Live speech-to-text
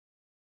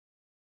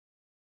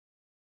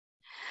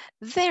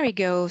There we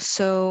go.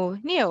 So,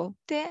 Neo,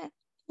 the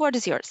word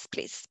is yours,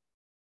 please.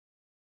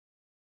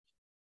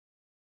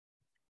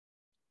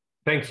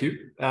 Thank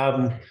you.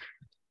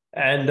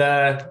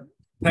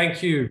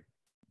 Thank you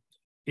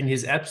in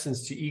his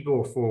absence to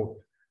Igor for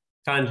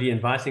kindly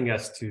inviting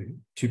us to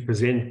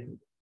present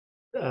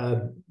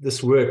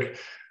this work.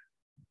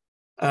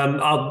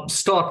 I'll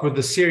start with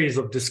a series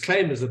of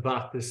disclaimers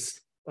about this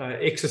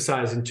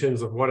exercise in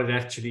terms of what it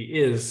actually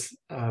is,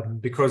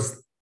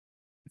 because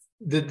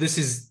this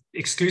is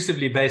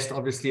exclusively based,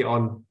 obviously,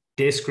 on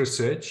desk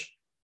research.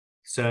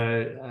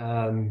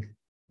 So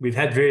we've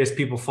had various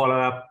people follow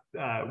up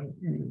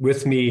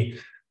with me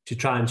to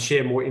try and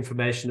share more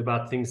information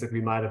about things that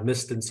we might have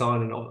missed and so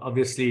on. And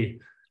obviously,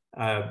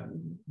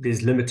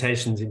 there's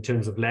limitations in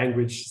terms of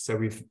language. So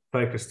we've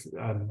focused,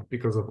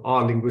 because of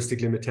our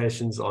linguistic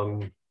limitations,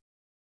 on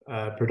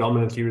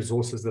predominantly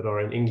resources that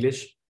are in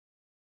English.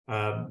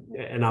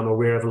 And I'm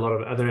aware of a lot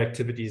of other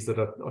activities that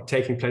are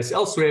taking place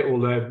elsewhere,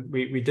 although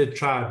we did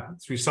try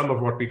through some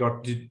of what we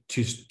got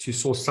to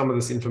source some of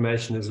this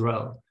information as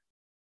well.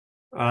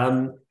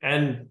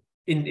 And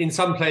in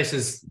some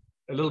places,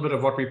 a little bit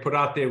of what we put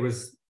out there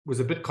was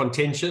a bit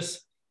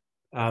contentious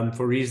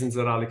for reasons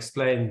that I'll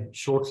explain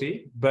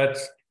shortly. But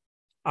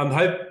I'm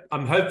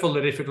hopeful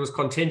that if it was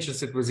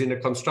contentious, it was in a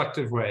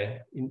constructive way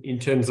in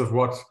terms of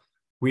what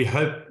we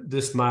hope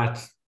this might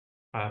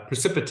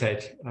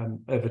precipitate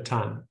over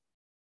time.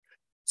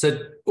 So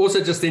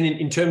also just then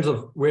in terms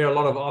of where a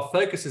lot of our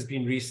focus has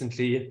been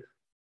recently,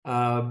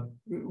 I've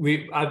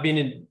been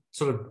in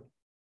sort of,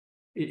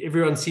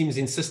 everyone seems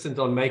insistent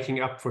on making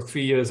up for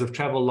 3 years of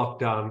travel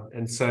lockdown.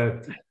 And so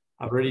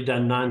I've already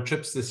done 9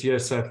 trips this year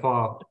so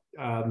far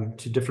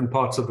to different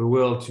parts of the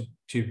world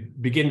to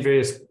begin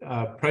various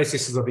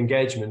processes of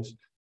engagement.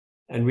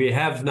 And we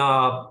have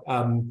now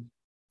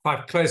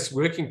quite close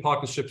working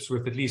partnerships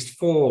with at least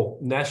 4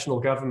 national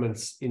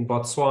governments in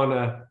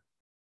Botswana,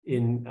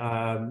 in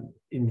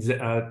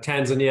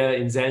Tanzania,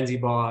 in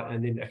Zanzibar,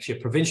 and in actually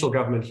a provincial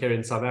government here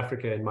in South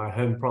Africa, in my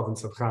home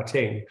province of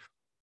Gauteng,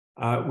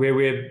 where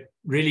we're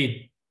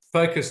really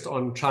focused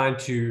on trying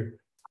to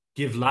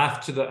give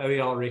life to the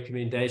OER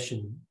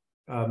recommendation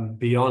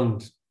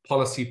beyond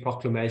policy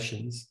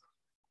proclamations.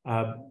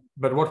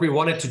 But what we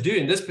wanted to do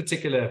in this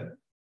particular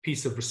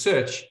piece of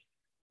research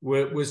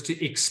was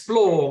to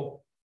explore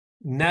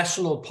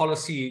national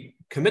policy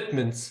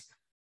commitments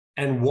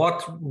and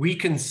what we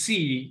can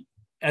see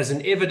as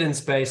an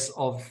evidence base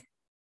of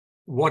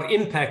what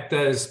impact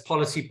those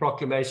policy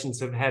proclamations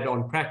have had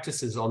on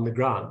practices on the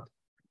ground.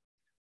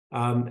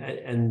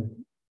 And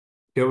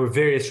there were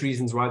various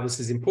reasons why this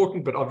is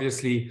important, but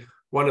obviously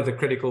one of the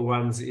critical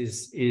ones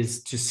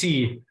is to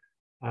see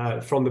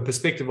from the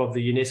perspective of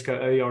the UNESCO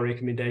OER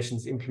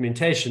recommendations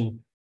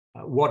implementation,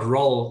 what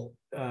role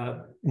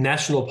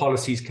national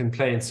policies can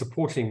play in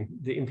supporting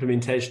the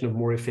implementation of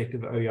more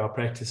effective OER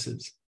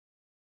practices.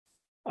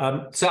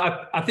 So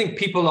I think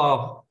people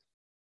are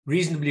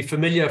reasonably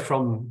familiar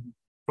from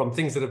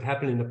things that have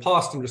happened in the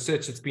past and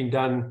research that's been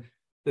done,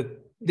 that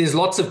there's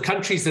lots of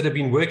countries that have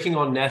been working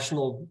on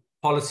national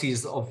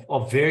policies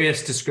of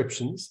various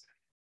descriptions.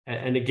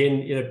 And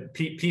again,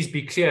 please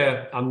be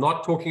clear, I'm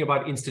not talking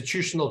about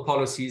institutional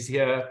policies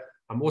here.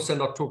 I'm also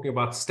not talking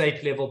about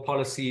state level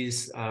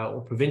policies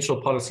or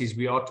provincial policies.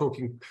 We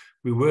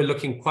were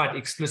looking quite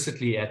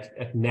explicitly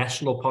at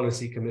national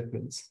policy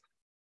commitments.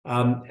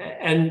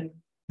 And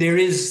there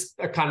is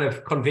a kind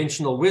of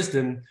conventional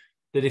wisdom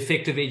that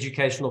effective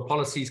educational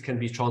policies can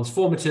be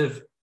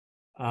transformative,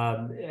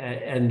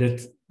 and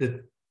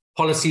that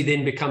policy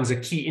then becomes a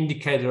key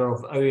indicator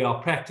of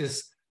OER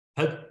practice.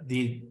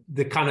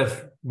 The kind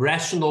of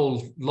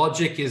rational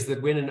logic is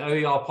that when an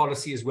OER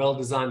policy is well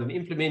designed and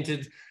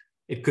implemented,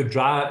 it could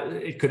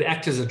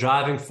act as a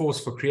driving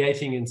force for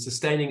creating and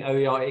sustaining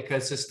OER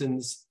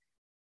ecosystems.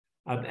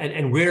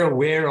 And we're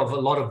aware of a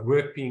lot of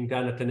work being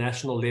done at the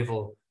national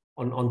level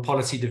on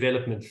policy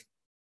development.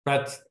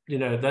 But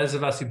those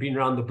of us who've been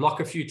around the block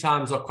a few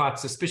times are quite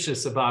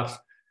suspicious about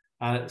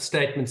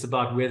statements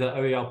about whether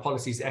OER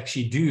policies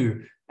actually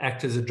do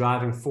act as a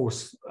driving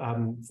force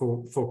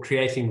for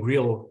creating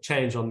real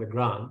change on the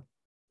ground.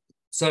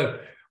 So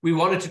we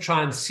wanted to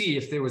try and see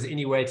if there was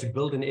any way to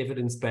build an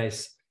evidence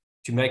base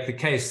to make the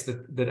case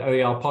that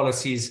OER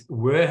policies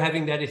were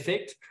having that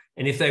effect.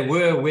 And if they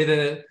were,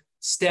 whether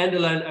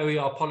standalone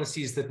OER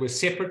policies that were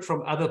separate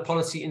from other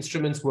policy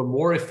instruments were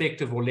more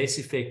effective or less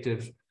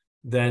effective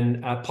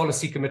than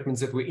policy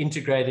commitments that were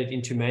integrated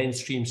into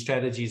mainstream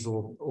strategies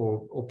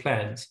or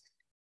plans.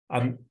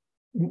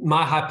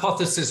 My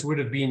hypothesis would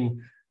have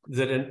been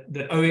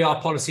that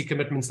OER policy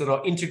commitments that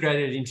are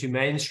integrated into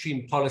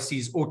mainstream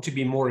policies ought to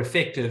be more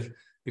effective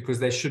because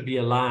they should be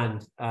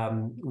aligned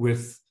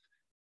with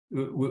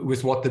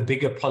what the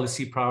bigger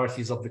policy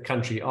priorities of the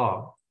country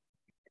are.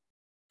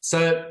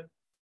 So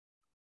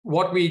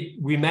what we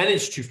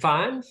managed to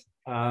find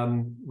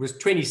was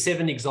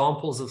 27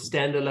 examples of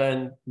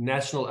standalone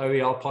national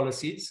OER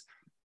policies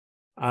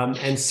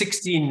and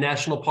 16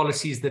 national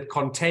policies that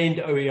contained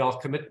OER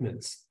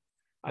commitments.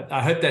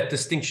 I hope that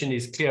distinction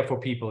is clear for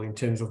people in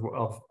terms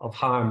of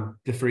how I'm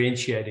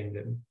differentiating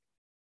them.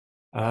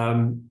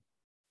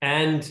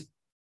 And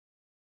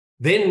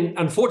then,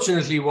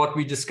 unfortunately, what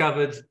we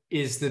discovered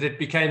is that it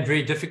became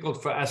very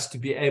difficult for us to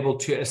be able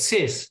to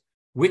assess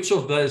which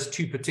of those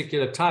two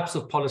particular types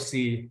of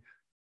policy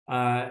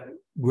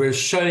were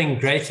showing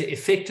greater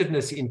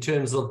effectiveness in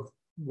terms of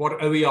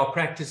what OER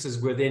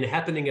practices were then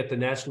happening at the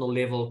national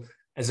level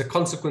as a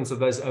consequence of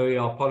those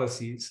OER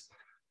policies.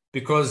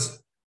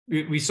 Because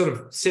we sort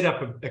of set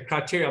up a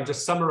criteria. I'm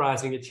just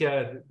summarizing it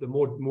here, the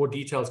more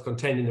details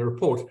contained in the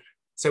report.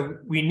 So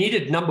we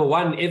needed, number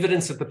one,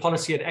 evidence that the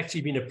policy had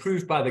actually been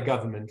approved by the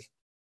government.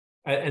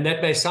 And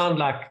that may sound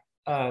like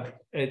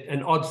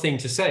an odd thing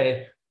to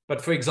say,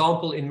 but for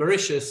example, in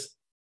Mauritius,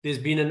 there's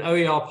been an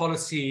OER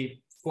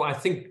policy for, I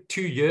think,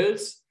 2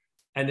 years,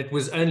 and it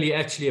was only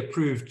actually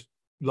approved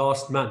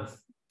last month.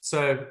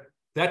 So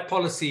that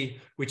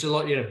policy, which a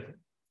lot,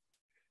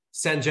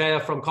 Sanjaya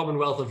from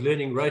Commonwealth of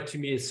Learning wrote to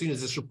me as soon as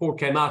this report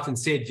came out and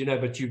said,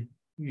 but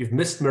you've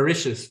missed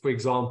Mauritius, for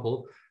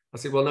example. I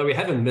said, well, no, we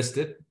haven't missed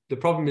it. The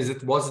problem is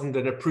it wasn't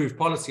an approved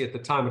policy at the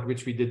time at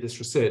which we did this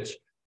research.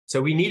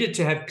 So we needed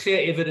to have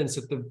clear evidence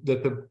that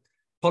the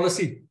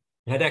policy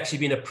had actually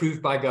been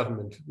approved by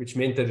government, which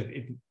meant that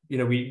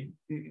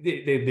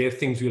there are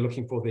things we were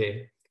looking for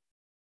there.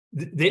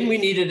 Then we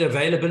needed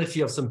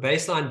availability of some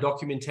baseline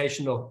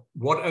documentation of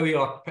what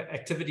OER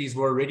activities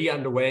were already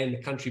underway in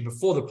the country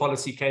before the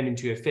policy came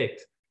into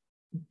effect,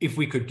 if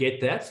we could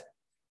get that.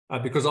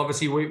 Because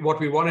obviously what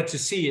we wanted to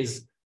see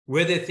is,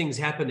 were there things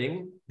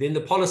happening, then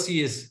the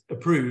policy is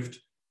approved,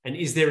 and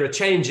is there a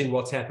change in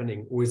what's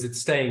happening, or is it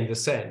staying the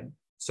same?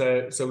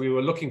 So we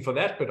were looking for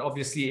that, but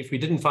obviously if we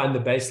didn't find the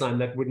baseline,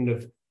 that wouldn't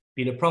have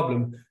been a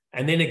problem.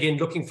 And then again,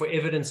 looking for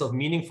evidence of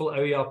meaningful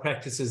OER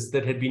practices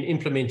that had been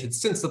implemented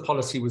since the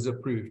policy was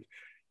approved.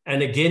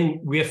 And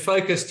again, we are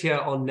focused here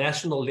on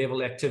national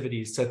level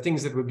activities, so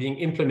things that were being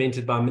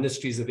implemented by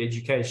ministries of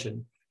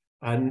education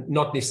and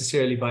not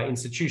necessarily by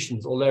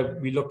institutions, although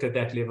we looked at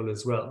that level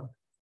as well.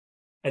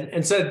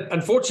 And so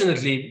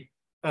unfortunately,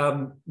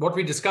 what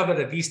we discovered,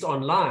 at least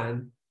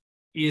online,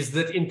 is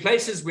that in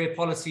places where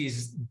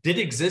policies did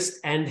exist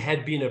and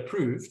had been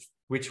approved,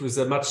 which was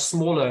a much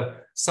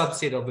smaller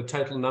subset of the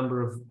total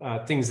number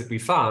of things that we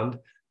found,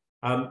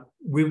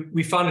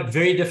 we found it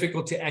very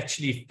difficult to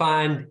actually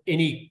find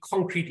any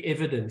concrete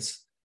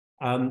evidence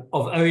of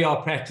OER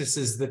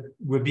practices that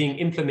were being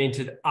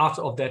implemented out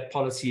of that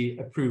policy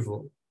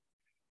approval.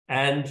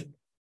 And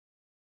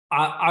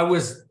I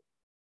was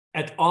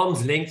at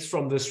arm's length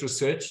from this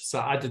research, so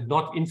I did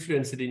not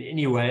influence it in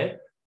any way,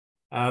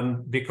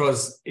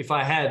 because if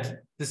I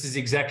had, this is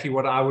exactly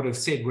what I would have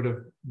said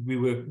we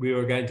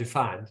were going to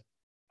find.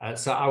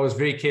 So I was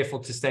very careful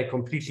to stay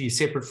completely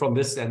separate from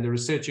this, and the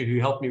researcher who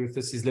helped me with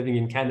this is living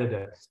in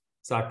Canada,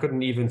 so I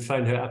couldn't even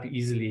phone her up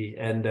easily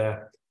and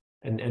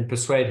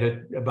persuade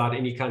her about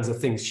any kinds of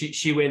things.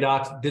 She went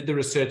out, did the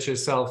research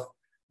herself.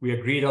 We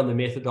agreed on the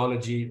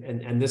methodology,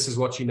 and this is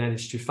what she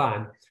managed to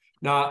find.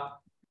 Now,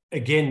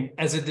 again,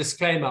 as a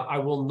disclaimer, I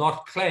will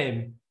not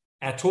claim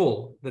at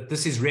all that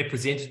this is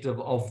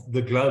representative of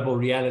the global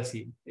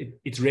reality.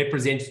 It's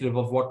representative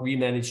of what we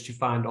managed to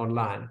find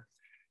online.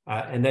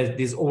 And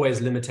there's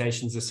always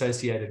limitations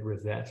associated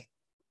with that.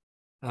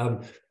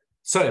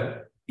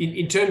 So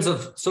in terms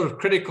of sort of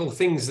critical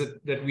things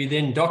that we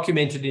then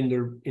documented in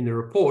the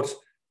report,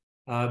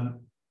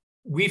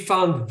 we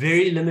found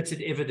very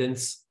limited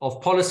evidence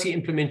of policy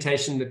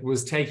implementation that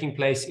was taking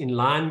place in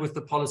line with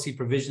the policy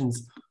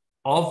provisions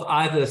of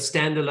either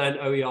standalone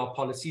OER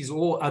policies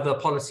or other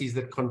policies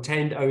that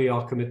contained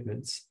OER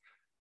commitments.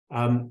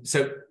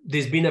 So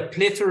there's been a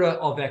plethora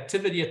of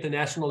activity at the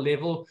national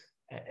level,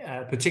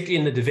 particularly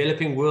in the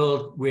developing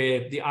world,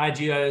 where the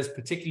IGOs,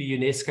 particularly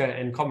UNESCO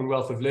and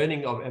Commonwealth of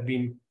Learning, have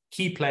been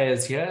key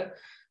players here,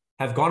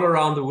 have gone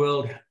around the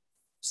world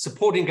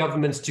supporting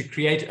governments to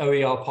create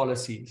OER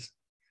policies.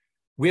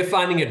 We're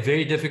finding it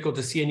very difficult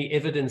to see any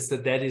evidence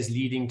that that is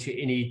leading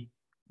to any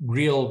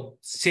real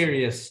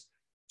serious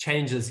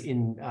changes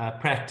in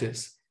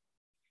practice.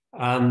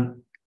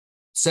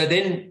 So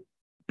then,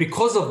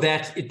 because of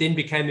that, it then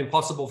became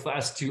impossible for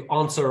us to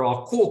answer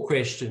our core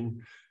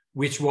question,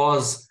 which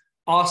was,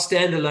 are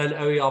standalone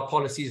OER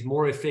policies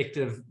more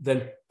effective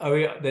than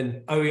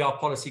OER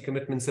policy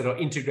commitments that are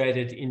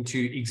integrated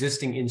into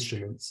existing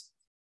instruments?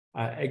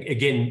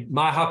 Again,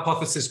 my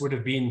hypothesis would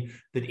have been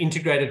that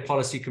integrated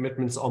policy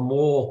commitments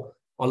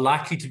are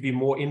likely to be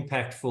more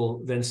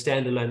impactful than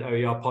standalone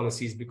OER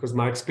policies, because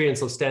my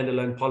experience of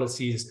standalone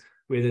policies,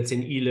 whether it's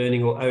in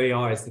e-learning or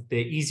OER, is that they're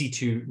easy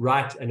to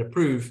write and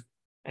approve,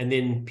 and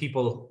then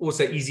people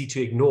also easy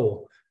to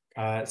ignore.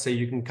 So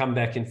you can come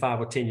back in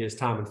 5 or 10 years'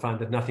 time and find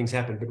that nothing's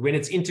happened. But when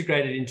it's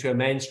integrated into a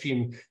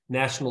mainstream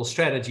national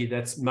strategy,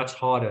 that's much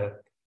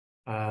harder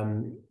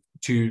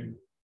to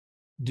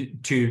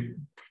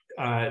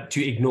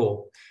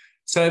ignore.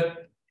 So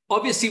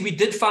obviously we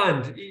did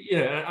find,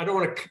 I don't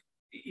want to,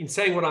 in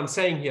saying what I'm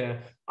saying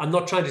here, I'm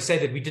not trying to say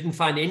that we didn't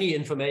find any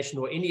information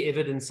or any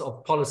evidence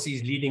of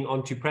policies leading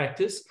on to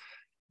practice,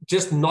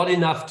 just not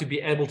enough to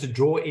be able to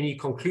draw any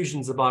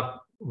conclusions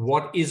about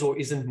what is or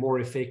isn't more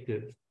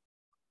effective.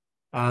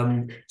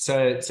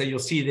 So you'll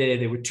see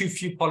there were too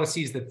few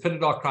policies that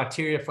fitted our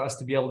criteria for us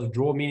to be able to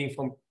draw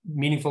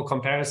meaningful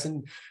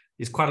comparison.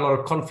 There's quite a lot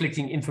of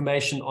conflicting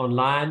information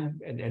online,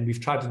 and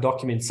we've tried to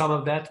document some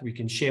of that. We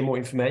can share more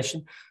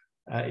information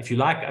if you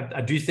like.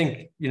 I do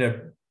think,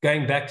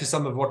 going back to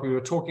some of what we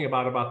were talking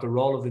about the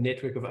role of the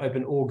network of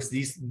open orgs,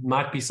 these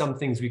might be some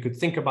things we could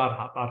think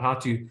about how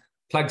to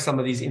plug some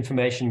of these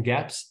information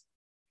gaps.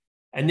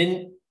 And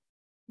then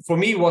for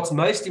me, what's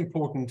most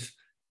important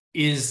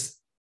is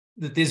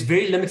that there's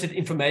very limited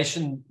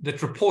information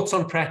that reports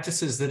on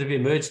practices that have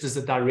emerged as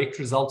a direct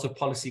result of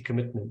policy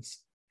commitments.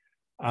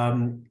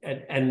 And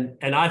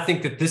I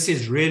think that this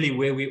is really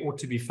where we ought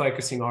to be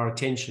focusing our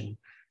attention.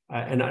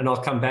 And I'll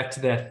come back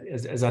to that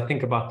as I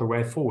think about the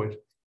way forward.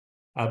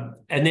 And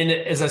then,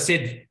 as I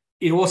said,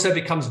 it also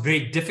becomes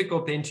very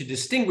difficult then to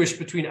distinguish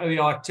between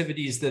OER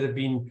activities that have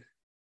been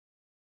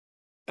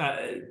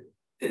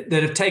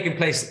that have taken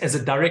place as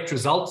a direct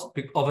result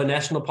of a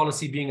national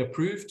policy being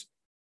approved,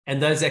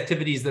 and those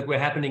activities that were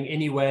happening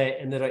anyway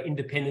and that are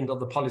independent of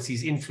the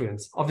policy's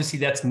influence. Obviously,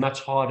 that's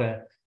much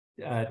harder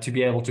to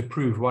be able to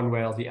prove one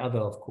way or the other,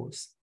 of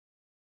course.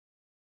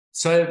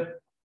 So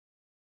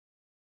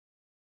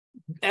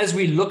as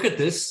we look at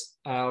this,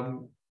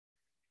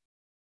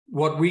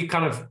 what we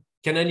kind of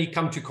can only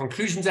come to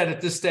conclusions at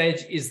this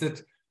stage is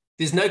that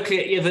there's no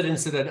clear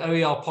evidence that an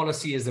OER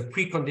policy is a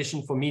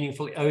precondition for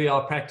meaningful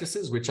OER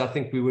practices, which I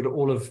think we would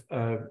all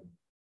have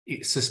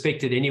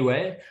suspected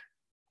anyway.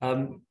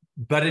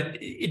 But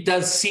it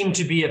does seem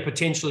to be a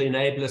potential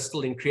enabler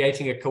still in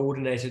creating a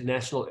coordinated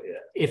national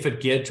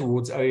effort geared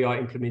towards OER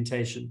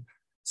implementation.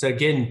 So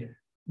again,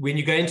 when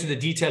you go into the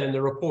detail in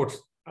the report,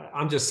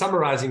 I'm just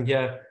summarizing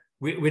here.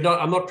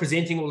 I'm not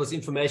presenting all this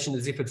information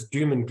as if it's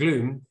doom and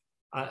gloom.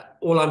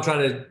 All I'm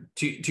trying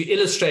to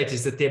illustrate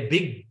is that there are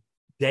big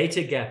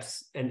data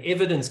gaps and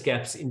evidence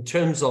gaps in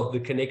terms of the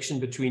connection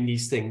between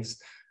these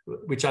things,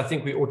 which I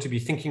think we ought to be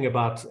thinking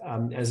about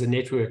as a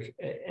network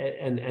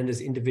and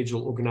as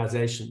individual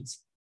organizations.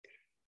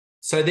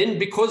 So then,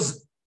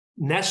 because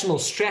national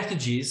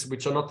strategies,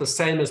 which are not the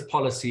same as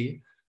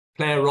policy,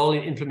 play a role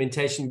in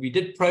implementation, we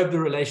did probe the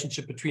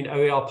relationship between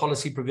OER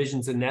policy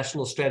provisions and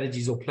national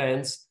strategies or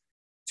plans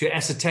to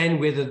ascertain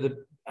whether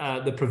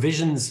the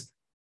provisions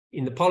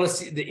in the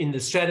policy, in the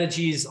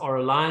strategies are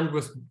aligned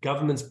with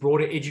government's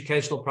broader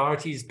educational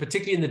priorities,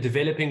 particularly in the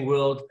developing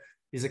world.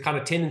 There's a kind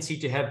of tendency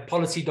to have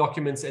policy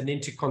documents and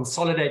then to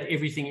consolidate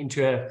everything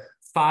into a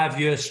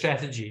 5-year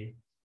strategy.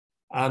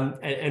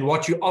 And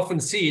what you often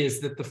see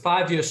is that the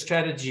 5-year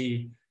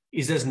strategy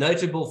is as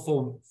notable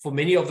for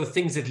many of the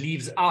things it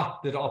leaves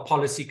out that are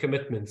policy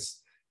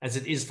commitments as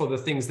it is for the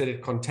things that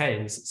it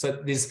contains.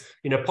 So there's,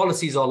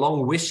 policies are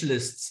long wish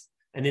lists,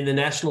 and then the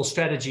national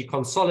strategy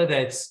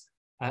consolidates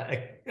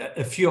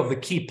a few of the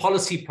key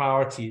policy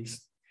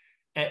priorities.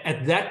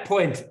 At that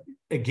point,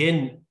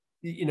 again,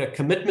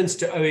 commitments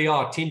to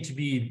OER tend to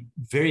be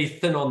very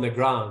thin on the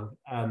ground.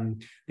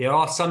 There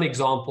are some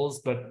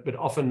examples, but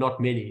often not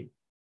many.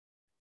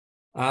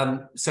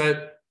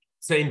 So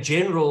in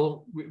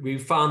general, we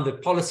found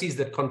that policies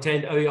that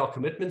contain OER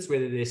commitments,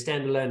 whether they're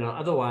standalone or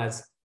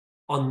otherwise,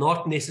 are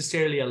not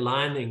necessarily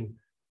aligning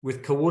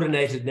with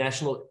coordinated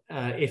national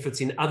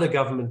efforts in other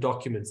government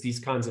documents, these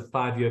kinds of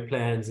 5-year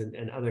plans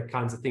and other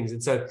kinds of things.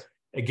 And so,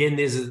 again,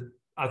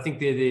 I think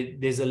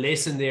there's a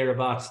lesson there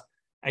about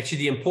actually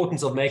the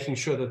importance of making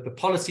sure that the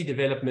policy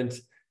development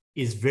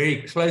is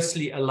very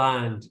closely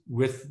aligned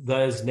with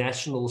those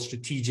national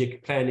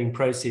strategic planning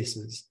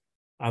processes,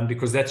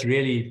 because that's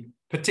really,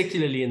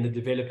 particularly in the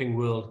developing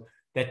world,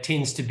 that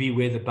tends to be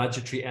where the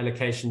budgetary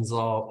allocations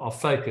are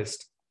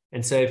focused.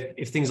 And so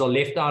if things are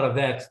left out of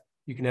that,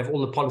 you can have all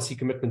the policy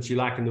commitments you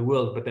like in the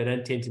world, but they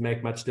don't tend to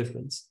make much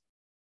difference.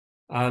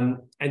 And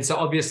so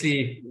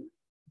obviously,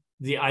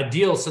 the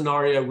ideal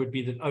scenario would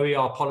be that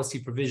OER policy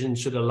provisions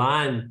should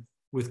align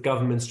with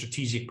government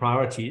strategic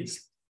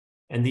priorities,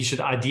 and these should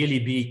ideally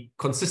be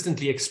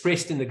consistently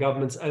expressed in the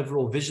government's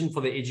overall vision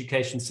for the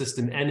education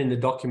system and in the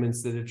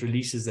documents that it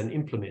releases and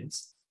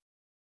implements.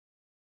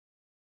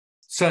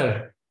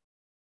 So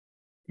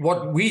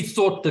what we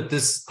thought that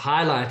this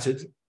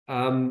highlighted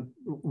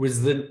was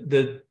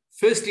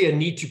firstly, a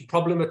need to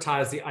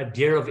problematize the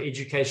idea of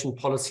education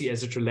policy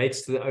as it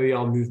relates to the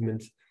OER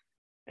movement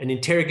and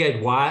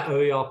interrogate why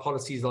OER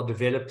policies are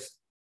developed,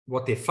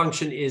 what their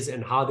function is,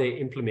 and how they're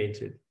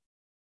implemented.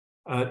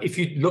 If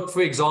you look,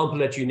 for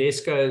example, at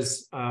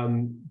UNESCO's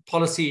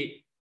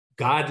policy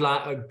guide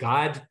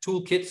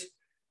toolkit,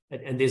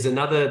 and there's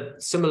another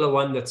similar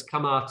one that's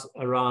come out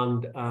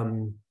around,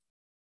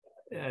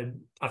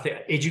 I think,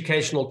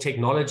 educational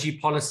technology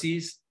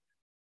policies.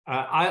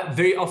 I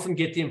very often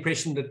get the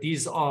impression that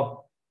these are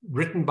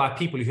written by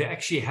people who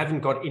actually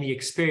haven't got any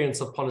experience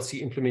of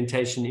policy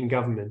implementation in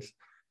government.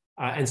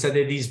 And so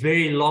they're these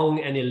very long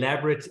and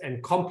elaborate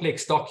and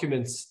complex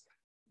documents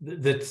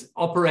that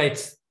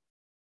operate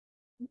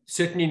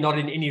certainly not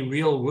in any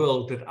real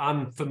world that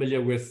I'm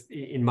familiar with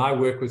in my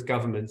work with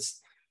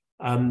governments.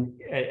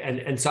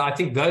 And so I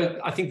think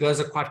those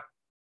are quite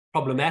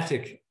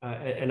problematic,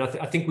 and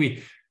I think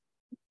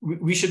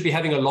we should be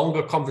having a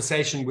longer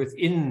conversation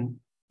within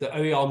the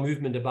OER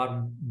movement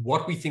about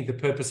what we think the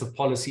purpose of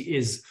policy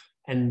is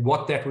and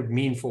what that would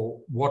mean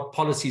for what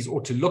policies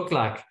ought to look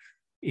like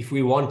if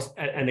we want,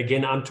 and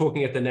again, I'm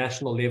talking at the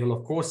national level,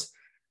 of course,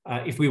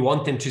 if we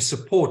want them to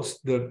support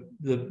the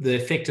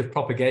effective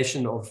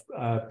propagation of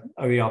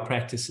OER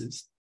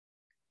practices.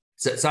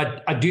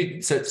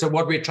 So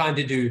what we're trying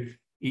to do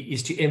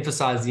is to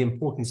emphasize the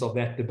importance of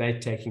that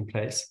debate taking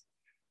place.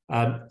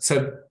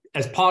 So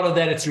as part of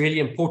that, it's really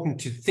important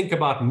to think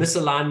about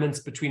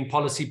misalignments between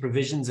policy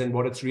provisions and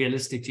what it's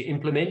realistic to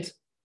implement.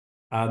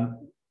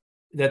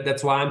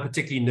 That's why I'm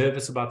particularly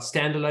nervous about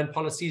standalone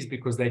policies,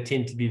 because they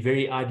tend to be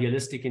very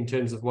idealistic in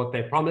terms of what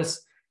they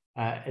promise.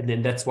 And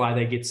then that's why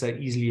they get so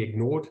easily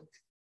ignored.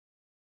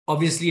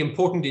 Obviously,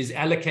 important is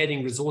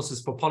allocating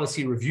resources for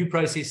policy review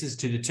processes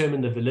to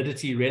determine the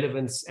validity,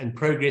 relevance, and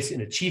progress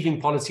in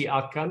achieving policy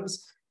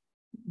outcomes.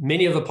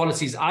 Many of the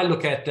policies I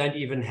look at don't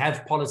even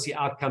have policy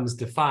outcomes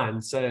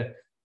defined. So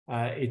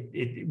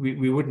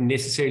we wouldn't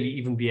necessarily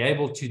even be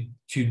able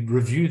to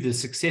review the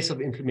success of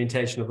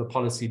implementation of the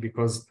policy,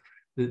 because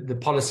the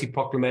policy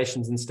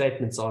proclamations and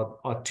statements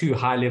are too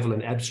high level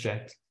and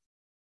abstract.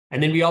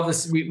 And then we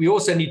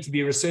also need to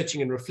be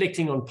researching and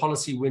reflecting on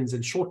policy wins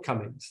and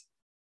shortcomings.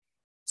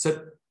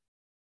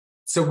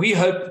 So we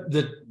hope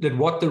that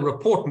what the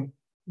report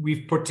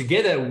we've put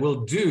together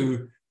will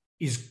do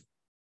is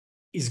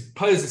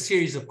pose a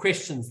series of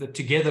questions that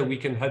together we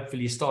can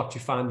hopefully start to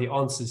find the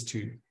answers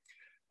to.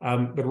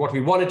 But what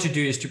we wanted to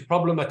do is to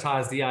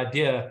problematize the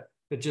idea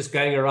that just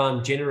going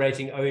around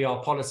generating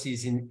OER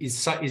policies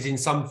is in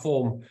some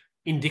form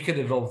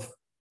indicative of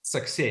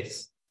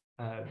success.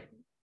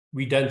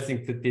 We don't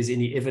think that there's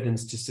any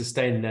evidence to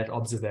sustain that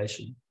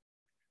observation.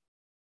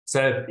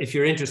 So if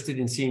you're interested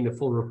in seeing the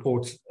full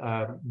report,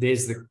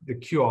 there's the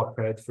QR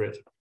code for it.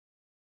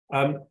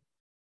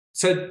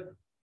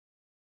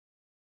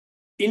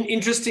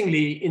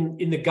 Interestingly,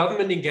 in the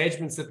government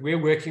engagements that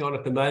we're working on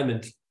at the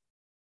moment,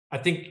 I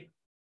think,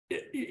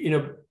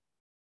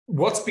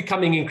 what's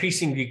becoming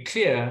increasingly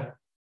clear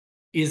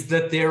is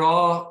that there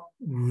are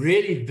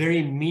really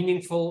very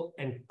meaningful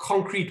and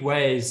concrete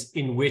ways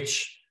in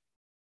which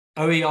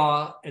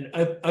OERs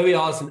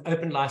and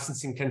open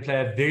licensing can play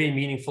a very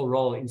meaningful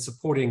role in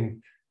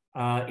supporting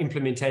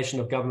implementation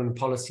of government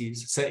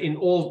policies. So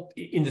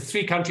in the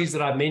 3 countries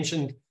that I've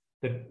mentioned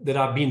that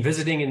I've been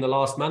visiting in the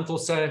last month or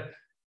so,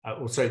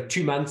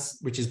 2 months,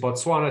 which is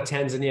Botswana,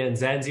 Tanzania, and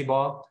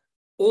Zanzibar,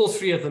 all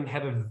 3 of them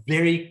have a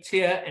very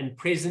clear and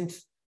present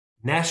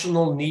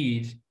national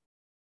need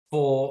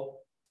for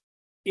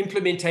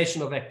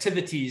implementation of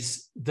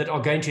activities that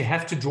are going to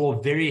have to draw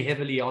very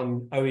heavily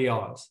on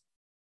OERs.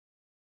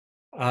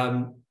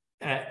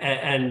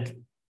 And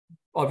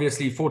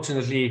obviously,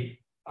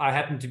 fortunately, I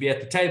happen to be at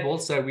the table,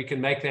 so we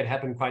can make that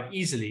happen quite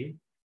easily.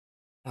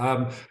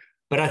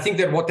 But I think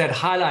that what that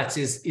highlights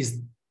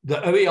is the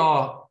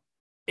OER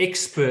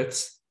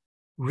experts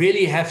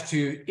really have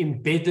to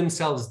embed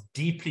themselves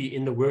deeply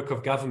in the work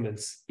of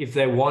governments if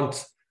they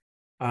want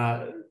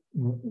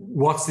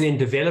what's then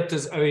developed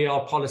as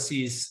OER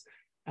policies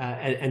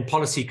and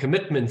policy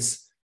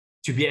commitments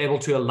to be able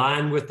to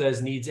align with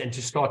those needs and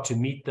to start to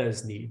meet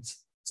those needs.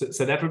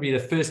 So that would be the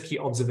first key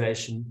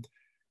observation.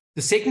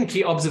 The second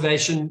key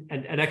observation,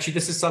 and actually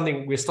this is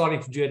something we're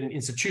starting to do at an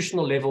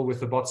institutional level with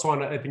the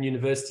Botswana Open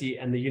University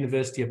and the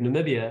University of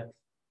Namibia,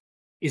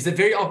 is that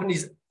very often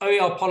these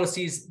OER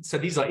policies, so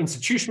these are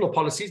institutional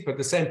policies, but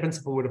the same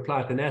principle would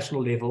apply at the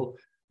national level.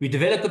 We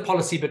develop the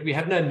policy, but we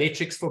have no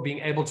metrics for being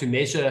able to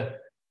measure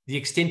the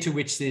extent to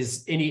which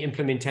there's any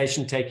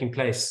implementation taking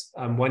place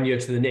one year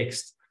to the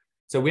next.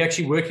 So we're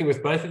actually working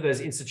with both of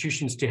those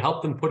institutions to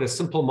help them put a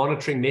simple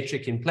monitoring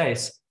metric in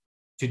place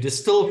to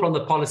distill from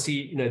the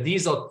policy,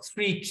 these are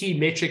 3 key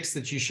metrics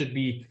that you should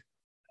be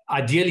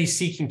ideally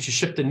seeking to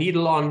shift the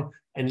needle on,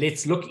 and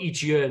let's look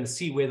each year and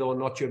see whether or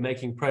not you're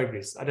making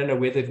progress. I don't know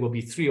whether it will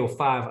be 3 or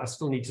 5. I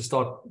still need to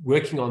start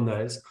working on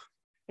those.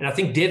 And I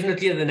think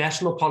definitely at the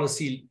national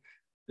policy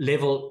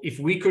level, if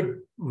we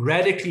could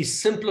radically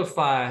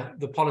simplify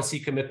the policy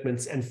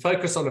commitments and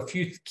focus on a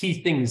few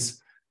key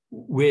things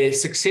where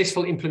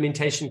successful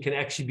implementation can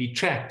actually be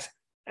tracked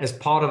as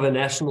part of a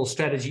national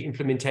strategy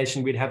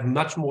implementation, we'd have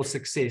much more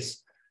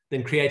success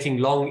than creating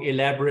long,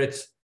 elaborate,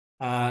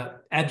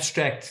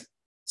 abstract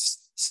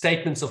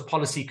statements of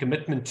policy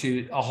commitment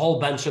to a whole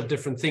bunch of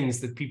different things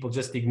that people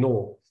just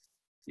ignore.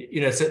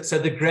 So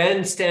the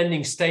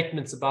grandstanding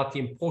statements about the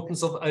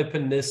importance of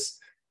openness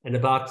and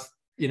about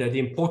the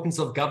importance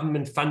of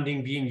government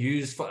funding being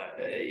used for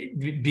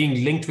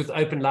being linked with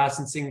open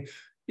licensing,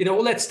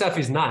 all that stuff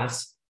is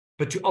nice.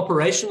 But to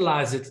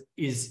operationalize it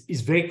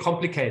is very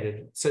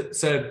complicated.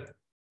 So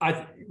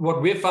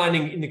what we're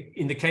finding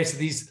in the case of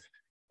these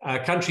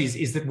countries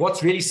is that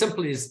what's really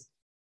simple is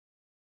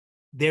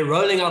they're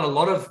rolling out a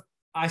lot of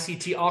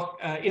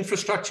ICT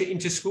infrastructure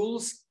into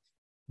schools.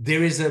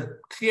 There is a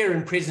clear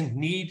and present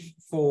need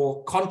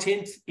for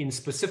content in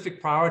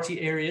specific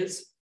priority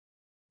areas.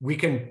 we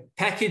can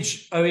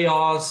package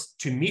OERs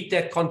to meet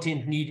that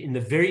content need in the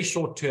very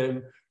short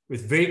term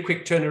with very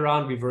quick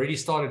turnaround. We've already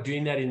started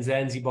doing that in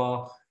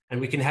Zanzibar,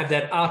 and we can have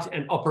that out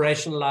and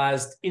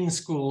operationalized in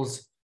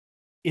schools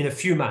in a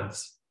few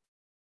months.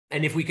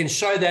 And if we can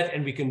show that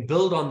and we can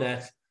build on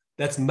that,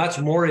 that's much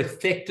more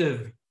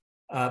effective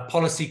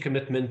policy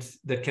commitment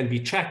that can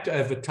be tracked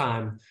over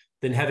time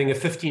than having a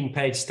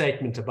 15-page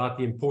statement about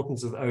the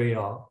importance of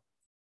OER.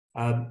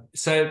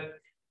 So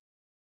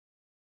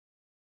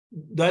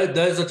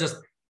those are just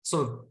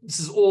sort of, this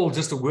is all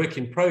just a work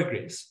in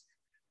progress.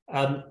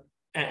 And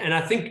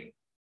I think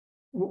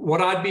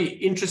what I'd be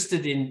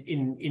interested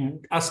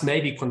in us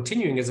maybe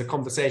continuing as a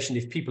conversation,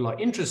 if people are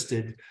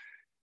interested,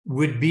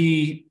 would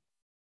be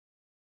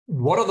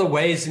what are the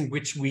ways in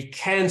which we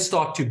can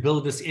start to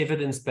build this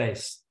evidence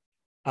base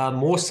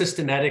more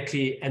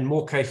systematically and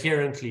more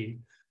coherently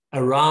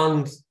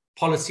around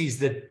policies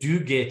that do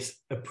get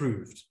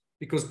approved,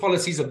 because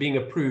policies are being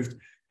approved.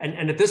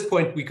 And at this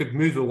point, we could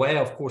move away,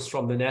 of course,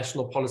 from the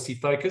national policy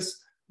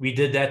focus. We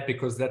did that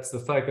because that's the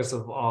focus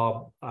of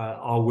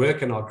our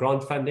work and our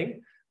grant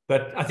funding.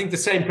 But I think the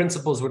same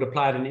principles would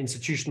apply at an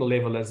institutional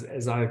level,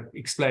 as I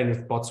explained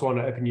with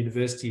Botswana Open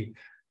University,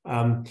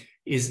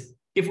 is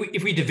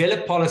if we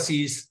develop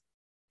policies,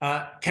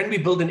 can we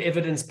build an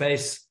evidence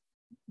base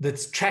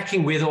that's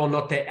tracking whether or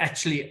not they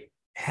actually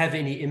have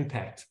any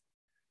impact?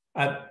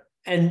 And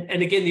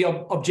again, the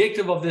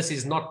objective of this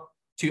is not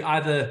to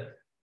either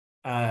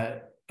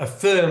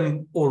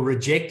affirm or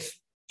reject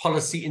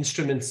policy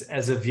instruments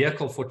as a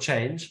vehicle for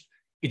change.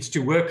 It's to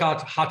work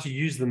out how to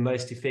use them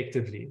most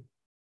effectively.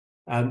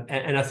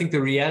 And I think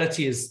the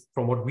reality is,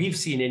 from what we've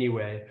seen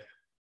anyway,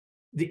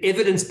 the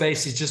evidence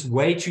base is just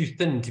way too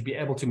thin to be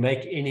able to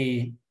make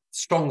any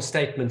strong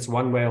statements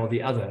one way or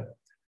the other.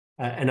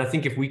 And I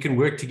think if we can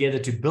work together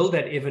to build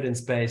that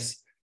evidence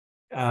base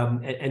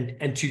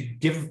and to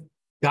give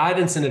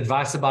guidance and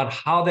advice about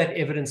how that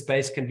evidence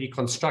base can be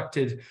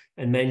constructed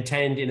and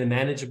maintained in a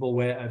manageable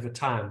way over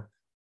time,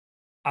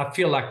 I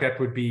feel like that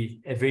would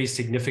be a very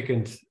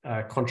significant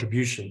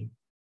contribution.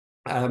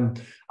 I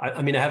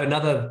mean, I have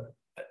another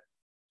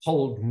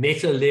whole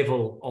meta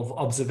level of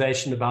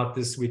observation about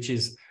this, which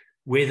is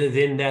whether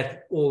then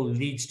that all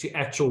leads to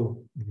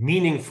actual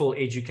meaningful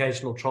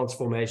educational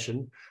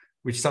transformation,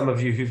 which some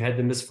of you who've had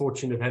the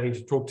misfortune of having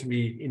to talk to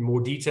me in more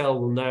detail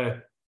will know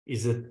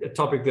is a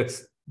topic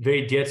that's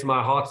very dear to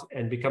my heart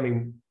and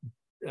becoming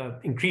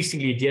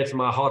increasingly dear to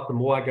my heart the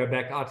more I go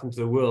back out into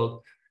the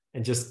world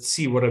and just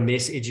see what a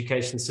mess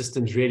education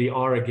systems really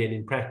are again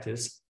in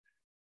practice.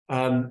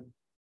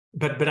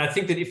 But I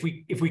think that if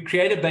we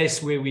create a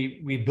base where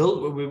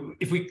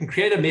if we can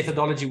create a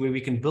methodology where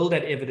we can build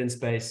that evidence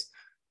base,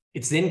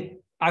 it's then,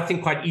 I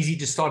think, quite easy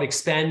to start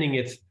expanding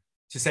it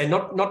to say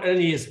not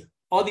only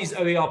are these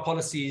OER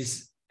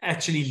policies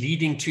actually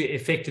leading to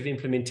effective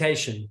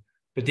implementation,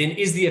 but then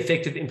is the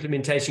effective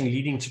implementation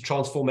leading to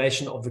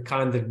transformation of the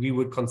kind that we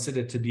would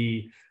consider to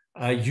be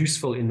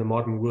useful in the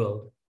modern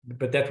world?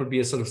 But that would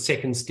be a sort of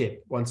second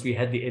step once we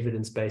had the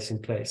evidence base in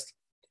place.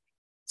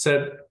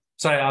 So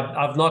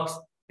I've not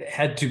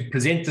had to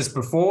present this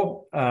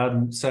before.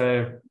 And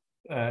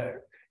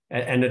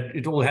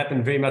it all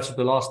happened very much at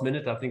the last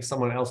minute. I think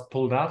someone else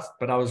pulled out,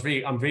 but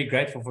I'm very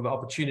grateful for the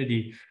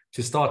opportunity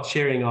to start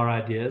sharing our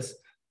ideas.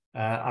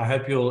 I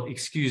hope you'll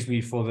excuse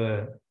me for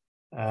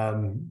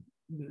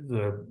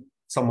the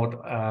somewhat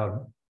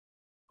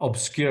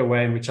obscure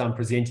way in which I'm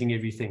presenting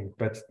everything,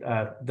 but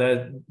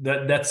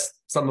that's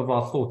some of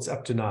our thoughts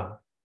up to now.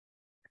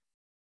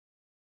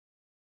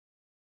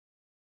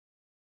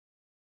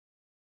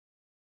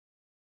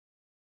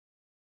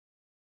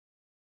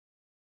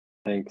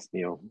 Thanks,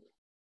 Neil.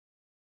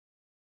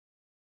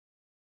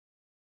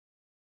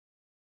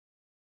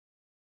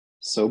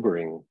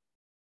 Sobering.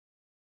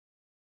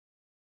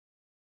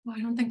 Well,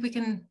 I don't think we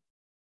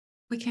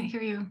can't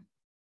hear you.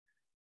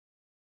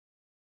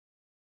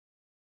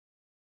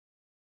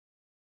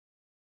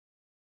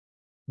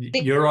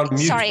 You're on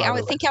mute. Sorry,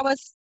 I think I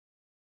was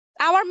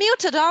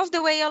muted all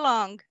the way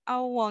along.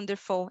 Oh,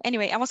 wonderful.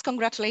 Anyway, I was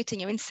congratulating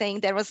you in saying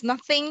there was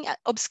nothing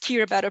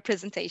obscure about our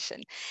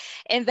presentation,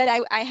 and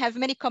that I have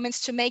many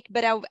comments to make,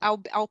 but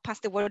I'll pass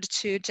the word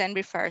to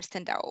Jenry first,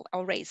 and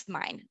I'll raise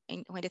mine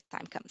when the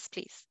time comes,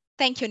 please.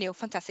 Thank you, Neil.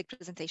 Fantastic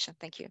presentation.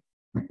 Thank you.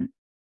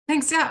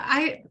 Thanks. Yeah,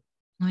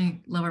 let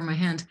me lower my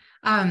hand.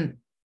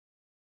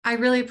 I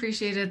really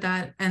appreciated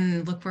that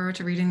and look forward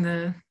to reading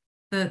the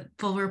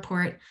full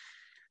report.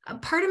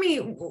 Part of me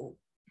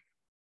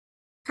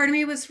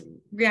was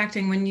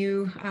reacting when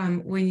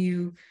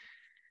you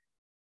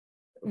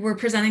were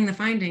presenting the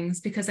findings,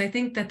 because I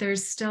think that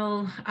there's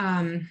still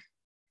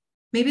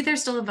maybe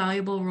there's still a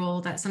valuable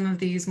role that some of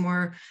these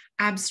more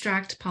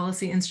abstract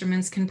policy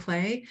instruments can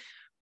play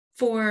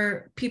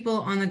for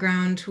people on the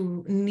ground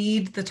who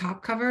need the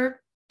top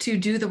cover to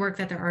do the work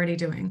that they're already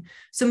doing.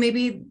 So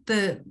maybe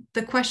the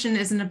question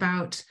isn't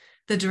about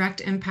the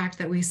direct impact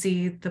that we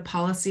see the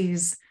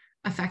policies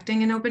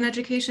affecting in open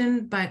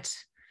education, but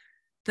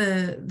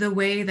the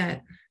way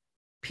that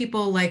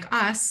people like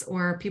us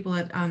or people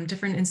at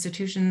different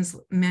institutions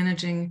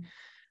managing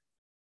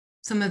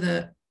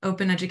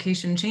open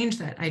education change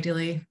that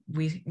ideally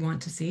we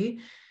want to see.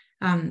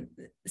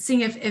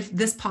 Seeing if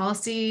this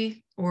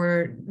policy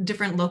or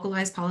different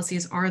localized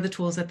policies are the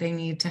tools that they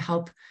need to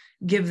help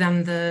give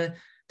them the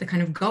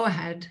kind of go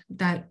ahead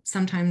that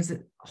sometimes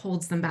it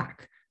holds them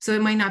back. So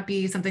it might not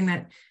be something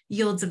that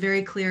yields a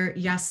very clear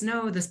yes,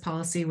 no, this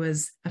policy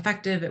was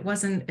effective, it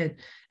wasn't, it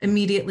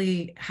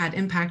immediately had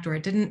impact, or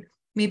it didn't.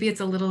 Maybe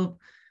it's a little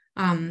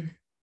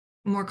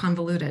more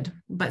convoluted,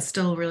 but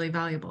still really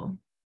valuable.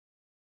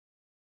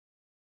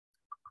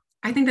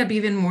 I think that'd be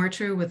even more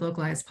true with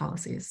localized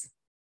policies.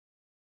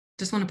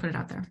 Just want to put it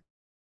out there.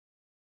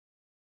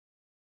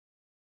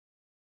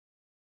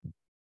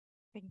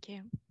 Thank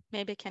you.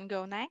 Maybe I can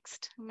go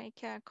next,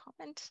 make a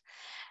comment.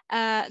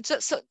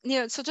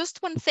 So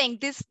just one thing,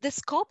 the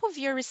scope of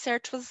your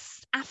research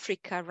was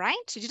Africa,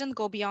 right? You didn't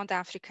go beyond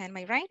Africa, am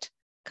I right?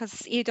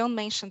 Because you don't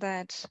mention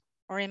that,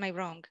 or am I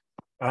wrong?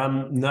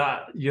 No,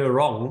 you're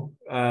wrong.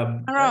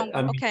 Wrong.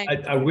 Okay.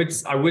 I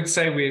would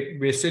say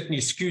we're certainly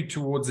skewed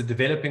towards the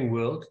developing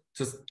world,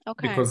 just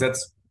because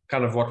that's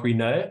kind of what we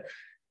know.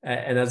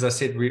 And as I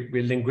said,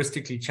 we're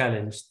linguistically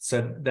challenged,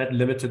 so that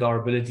limited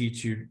our ability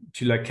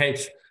to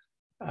locate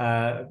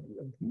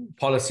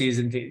policies.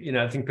 And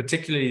I think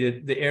particularly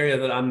the area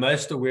that I'm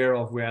most aware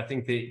of, where I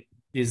think there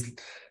is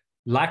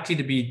likely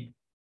to be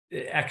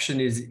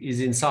action, is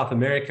in South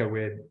America,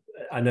 where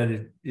I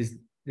know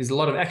there's a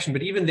lot of action.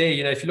 But even there,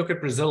 if you look at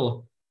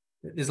Brazil,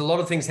 there's a lot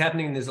of things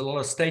happening. There's a lot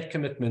of state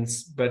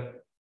commitments,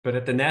 but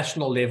at the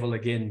national level,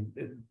 again,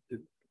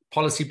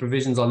 policy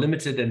provisions are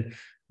limited. And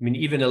I mean,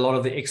 even a lot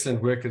of the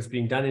excellent work that's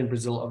being done in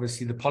Brazil,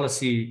 obviously the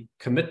policy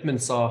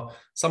commitments are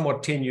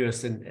somewhat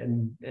tenuous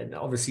and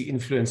obviously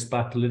influenced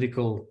by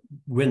political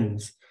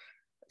winds.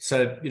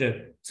 So,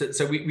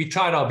 so we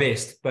tried our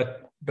best,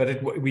 but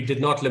we did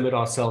not limit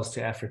ourselves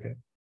to Africa.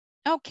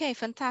 Okay,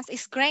 fantastic.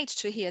 It's great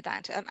to hear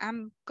that.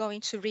 I'm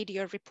going to read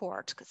your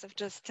report because I've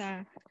just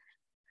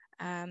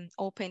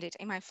opened it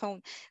in my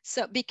phone.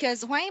 So,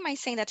 because why am I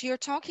saying that? You're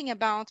talking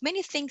about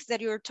many things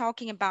that you're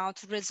talking about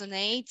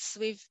resonates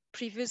with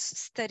previous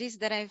studies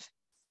that I've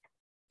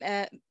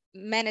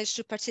managed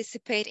to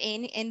participate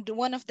in. And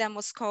one of them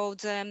was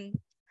called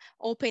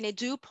Open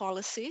Edu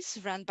Policies,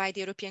 run by the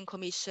European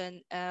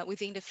Commission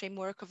within the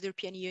framework of the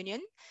European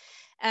Union.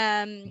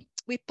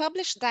 We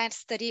published that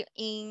study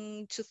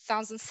in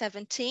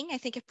 2017. I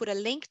think I put a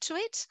link to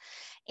it.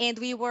 And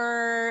we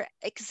were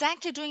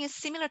exactly doing a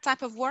similar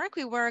type of work.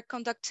 We were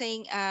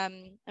conducting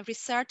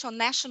research on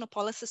national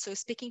policies, so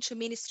speaking to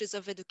ministries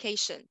of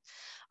education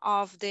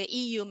of the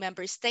EU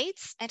member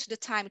states, at the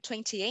time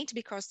 28,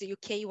 because the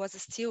UK was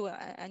still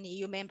an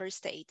EU member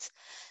state.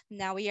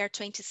 Now we are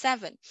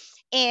 27.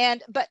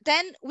 But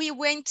then we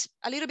went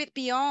a little bit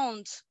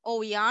beyond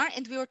OER,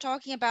 and we were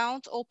talking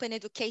about open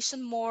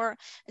education more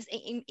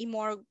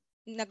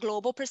in a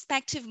global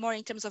perspective, more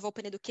in terms of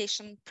open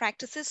education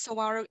practices. So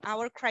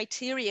our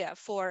criteria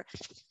for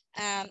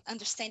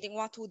understanding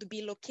what would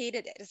be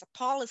located as a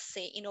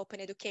policy in open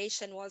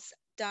education was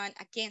done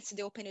against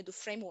the Open Edu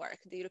framework,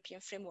 the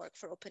European framework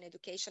for open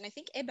education. I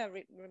think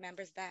EBA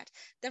remembers that.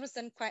 That was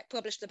then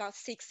published about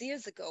 6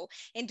 years ago.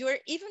 And we're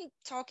even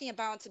talking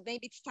about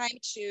maybe it's time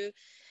to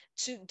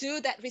do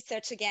that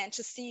research again,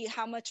 to see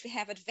how much we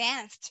have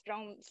advanced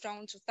from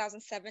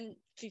 2007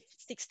 to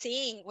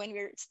 16 when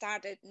we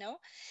started, no?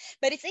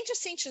 But it's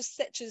interesting to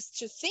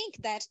think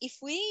that if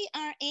we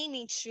are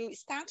aiming to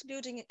start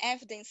building an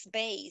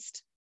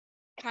evidence-based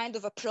kind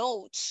of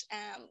approach,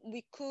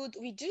 we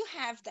do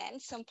have then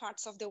some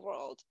parts of the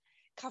world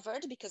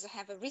covered, because I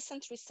have a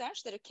recent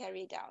research that I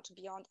carried out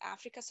beyond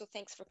Africa. So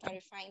thanks for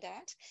clarifying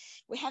that.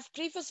 We have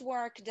previous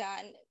work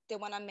done, the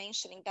one I'm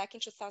mentioning back in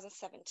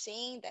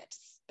 2017,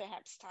 that's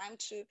perhaps time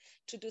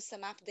to do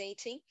some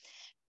updating.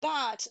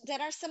 But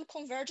there are some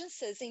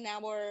convergences in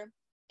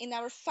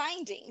our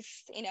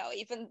findings,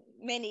 even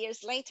many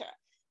years later,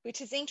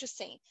 which is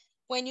interesting.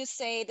 When you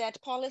say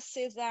that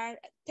policies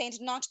tend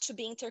not to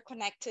be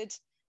interconnected,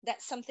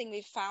 that's something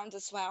we found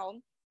as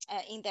well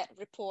in that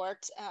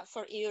report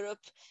for Europe.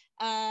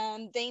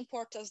 The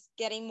importance of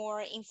getting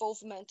more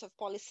involvement of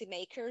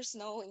policymakers,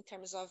 in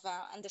terms of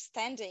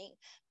understanding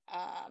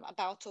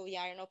about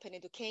OER and open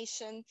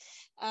education.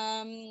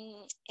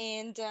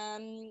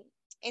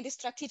 In the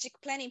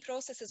strategic planning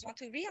processes, what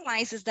we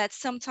realize is that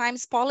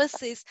sometimes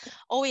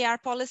OER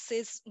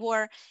policies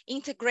were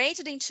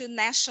integrated into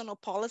national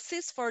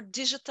policies for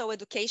digital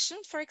education,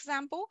 for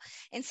example,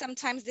 and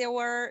sometimes they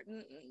were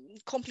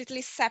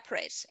completely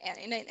separate.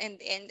 And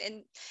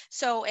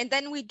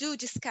then we do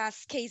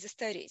discuss case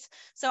studies.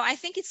 So I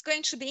think it's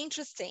going to be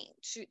interesting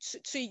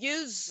to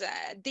use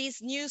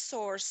this new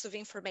source of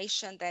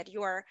information that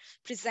you are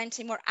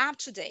presenting more up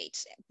to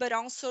date, but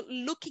also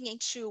looking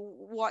into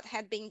what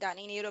had been done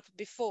in Europe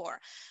before,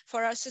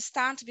 for us to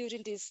start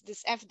building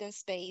this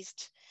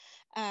evidence-based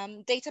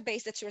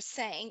database that you're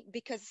saying,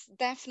 because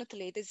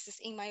definitely this is,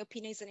 in my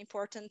opinion, is an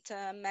important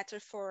matter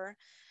for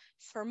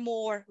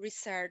more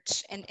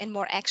research and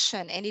more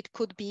action. And it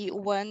could be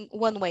one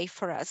way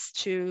for us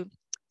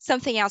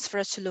something else for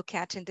us to look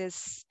at in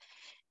this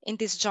in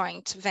this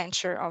joint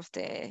venture of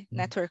the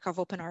network of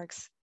open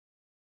orgs.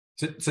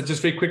 So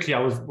just very quickly,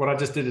 what I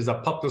just did is I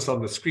popped this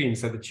on the screen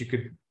so that you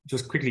could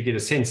just quickly get a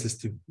sense as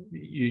to,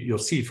 you'll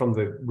see from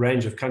the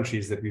range of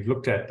countries that we've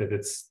looked at that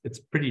it's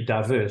pretty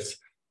diverse.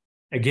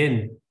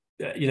 Again,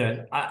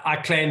 I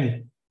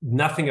claim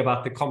nothing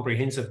about the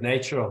comprehensive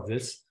nature of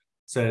this.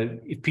 So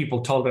if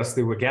people told us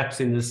there were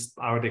gaps in this,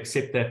 I would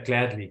accept that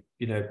gladly.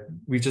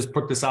 We just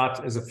put this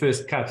out as a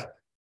first cut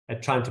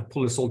at trying to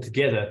pull this all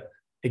together.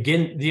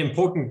 Again, the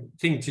important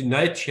thing to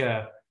note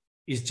here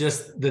is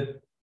just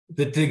that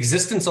the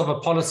existence of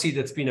a policy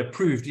that's been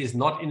approved is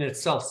not in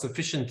itself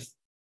sufficient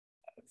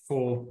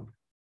for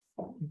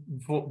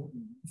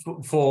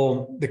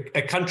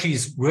a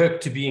country's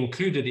work to be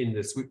included in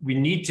this. We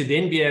need to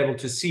then be able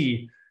to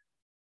see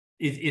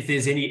if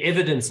there's any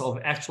evidence of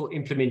actual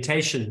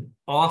implementation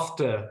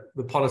after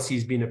the policy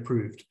has been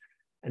approved.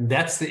 And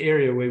that's the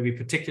area where we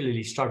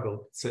particularly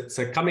struggle.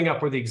 So coming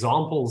up with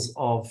examples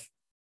of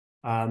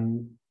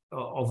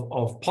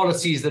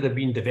policies that have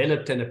been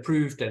developed and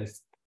approved and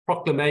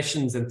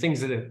proclamations and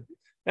things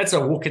that's a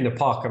walk in the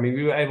park. I mean,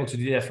 we were able to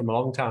do that from a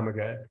long time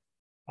ago.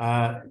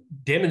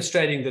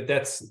 Demonstrating that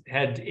that's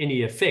had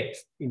any effect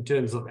in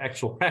terms of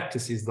actual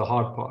practice is the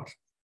hard part.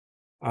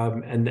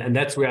 And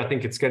that's where I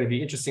think it's going to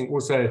be interesting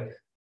also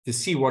to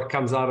see what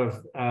comes out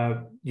of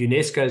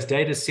UNESCO's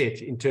data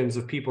set in terms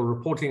of people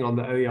reporting on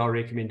the OER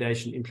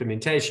recommendation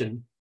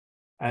implementation.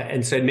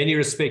 And so in many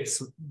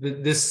respects,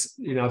 this,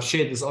 I've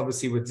shared this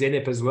obviously with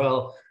ZENEP as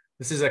well.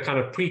 This is a kind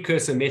of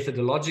precursor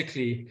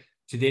methodologically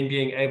to then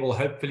being able,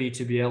 hopefully,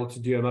 to be able to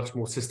do a much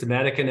more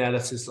systematic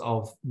analysis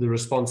of the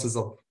responses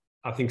of,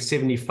 I think,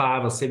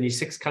 75 or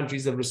 76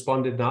 countries have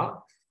responded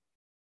now.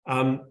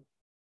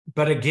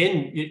 But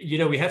again,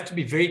 we have to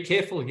be very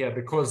careful here,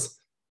 because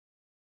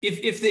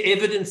if the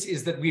evidence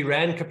is that we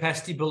ran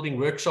capacity building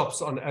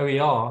workshops on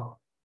OER,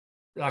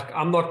 like,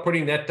 I'm not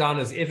putting that down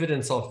as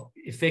evidence of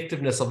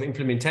effectiveness of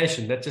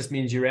implementation. That just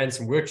means you ran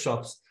some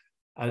workshops.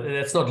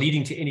 That's not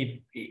leading to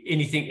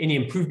any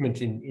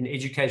improvement in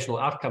educational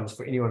outcomes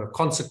for anyone of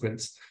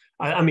consequence.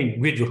 I mean,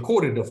 we'd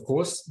recorded, of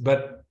course,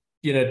 but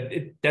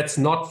that's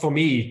not for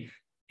me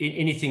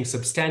anything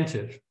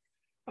substantive.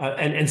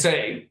 And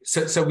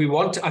so we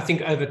want, I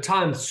think, over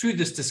time through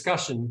this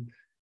discussion,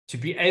 to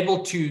be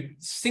able to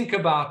think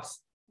about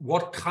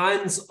what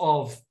kinds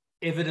of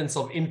evidence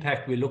of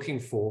impact we're looking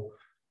for,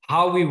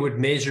 how we would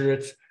measure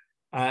it,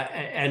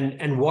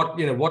 and what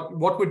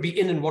would be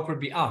in and what would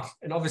be out.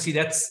 And obviously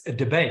that's a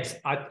debate.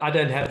 I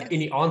don't have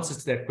any answers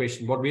to that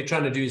question. What we're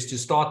trying to do is to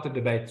start the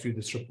debate through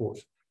this report,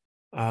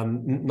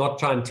 not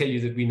try and tell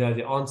you that we know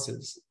the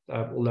answers.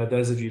 Although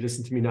those of you who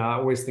listen to me now, I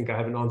always think I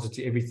have an answer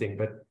to everything,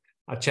 but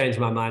I change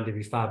my mind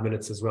every 5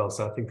 minutes as well.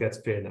 So I think that's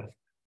fair enough.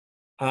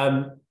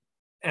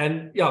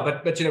 And yeah,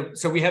 but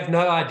so we have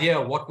no idea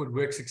what would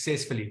work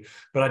successfully.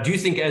 But I do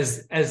think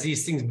as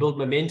these things build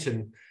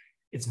momentum,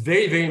 it's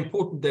very, very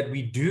important that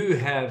we do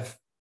have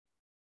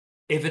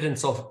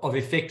evidence of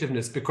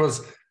effectiveness,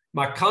 because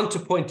my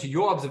counterpoint to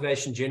your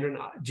observation, Jen,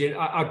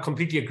 I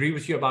completely agree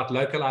with you about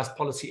localized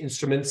policy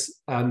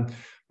instruments.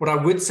 What I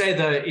would say,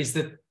 though, is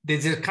that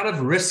there's a kind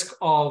of risk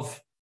of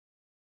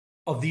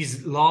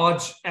these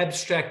large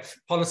abstract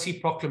policy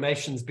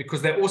proclamations,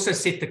 because they also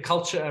set the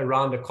culture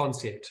around a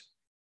concept.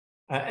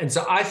 And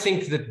so I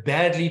think that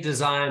badly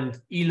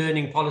designed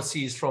e-learning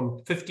policies from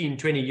 15,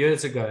 20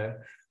 years ago,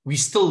 we're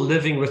still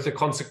living with the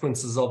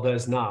consequences of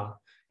those now,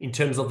 in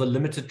terms of the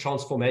limited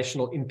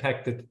transformational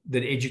impact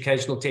that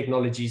educational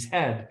technologies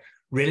had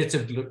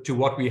relative to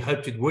what we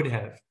hoped it would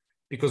have.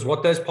 Because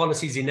what those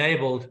policies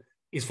enabled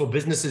is for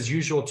business as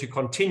usual to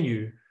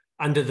continue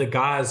under the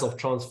guise of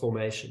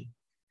transformation.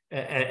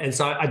 And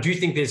so I do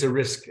think there's a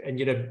risk. And,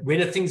 when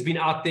a thing's been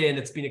out there and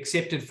it's been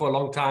accepted for a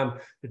long time,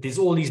 that there's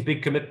all these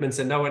big commitments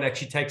and no one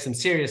actually takes them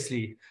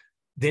seriously,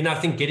 then I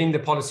think getting the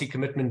policy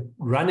commitment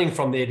running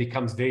from there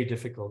becomes very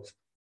difficult.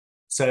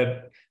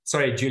 So,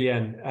 sorry,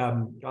 Julianne,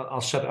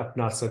 I'll shut up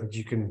now so that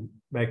you can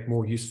make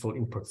more useful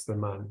inputs than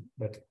mine.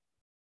 But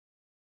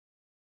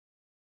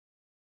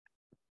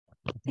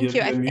thank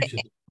you. You're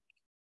muted.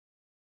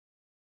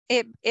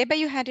 Eba,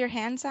 you had your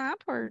hands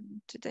up, or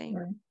did they?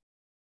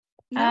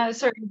 No?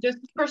 Sorry, just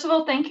first of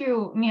all, thank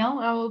you, Neil.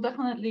 I will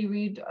definitely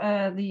read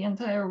the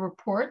entire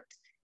report.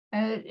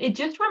 It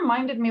just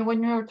reminded me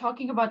when you were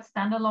talking about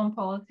standalone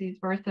policies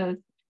versus,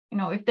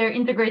 if they're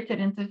integrated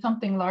into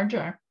something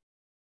larger.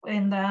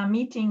 In the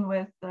meeting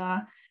with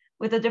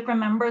the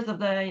different members of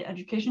the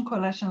Education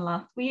Coalition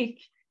last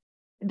week,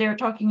 they're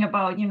talking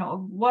about,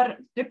 what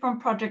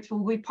different projects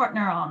will we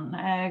partner on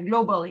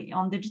globally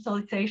on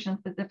digitalization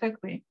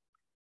specifically.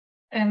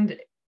 And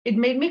it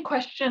made me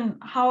question,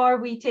 how are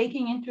we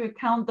taking into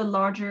account the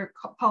larger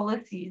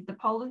policies, the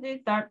policies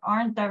that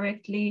aren't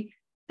directly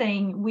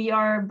saying we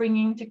are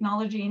bringing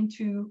technology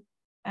into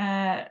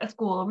a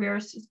school, we are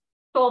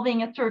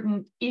solving a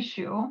certain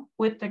issue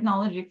with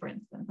technology, for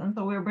instance. And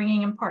so we're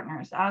bringing in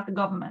partners as a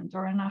government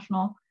or a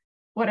national,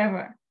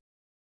 whatever.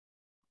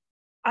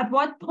 At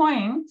what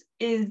point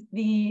is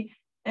the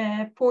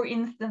for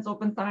instance,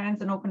 open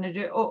science and open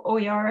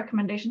OER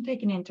recommendation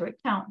taken into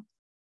account.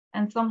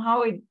 And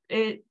somehow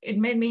it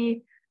made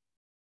me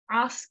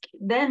ask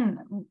then,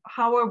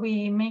 how are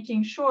we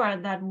making sure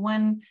that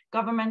when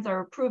governments are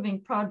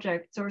approving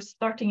projects or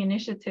starting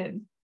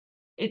initiatives,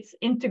 it's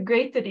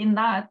integrated in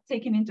that,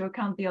 taking into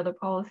account the other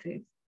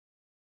policies?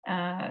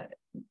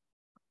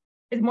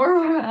 It's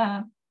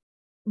more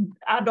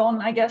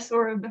add-on, I guess,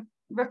 or a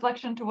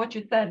reflection to what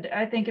you said.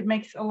 I think it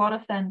makes a lot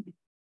of sense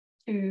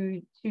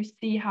to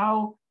see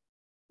how,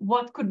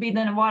 what could be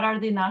then, what are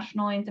the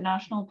national,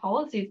 international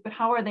policies, but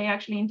how are they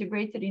actually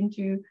integrated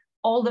into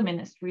all the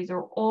ministries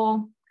or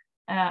all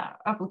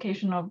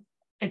application of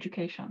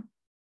education?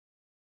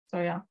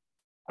 So yeah,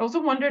 I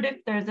also wondered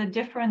if there's a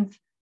difference,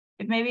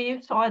 if maybe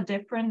you saw a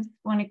difference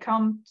when it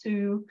comes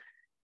to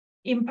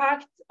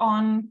impact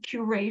on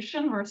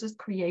curation versus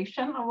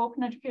creation of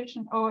open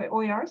education or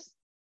OERs.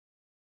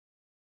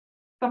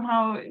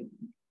 Somehow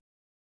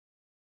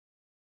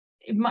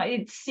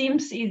it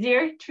seems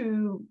easier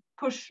to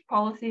push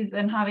policies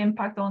and have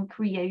impact on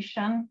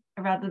creation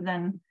rather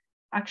than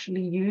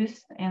actually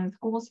use in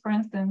schools, for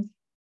instance.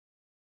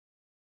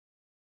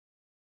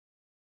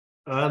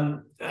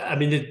 I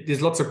mean,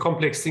 there's lots of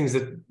complex things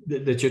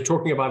that you're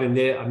talking about in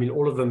there. I mean,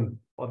 all of them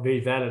are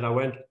very valid. I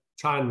won't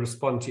try and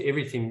respond to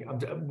everything.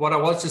 What I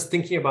was just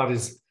thinking about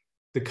is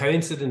the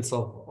coincidence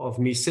of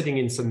me sitting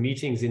in some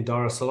meetings in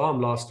Dar es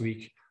Salaam last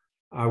week,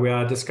 where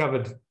I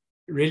discovered,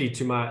 really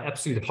to my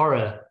absolute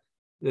horror,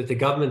 that the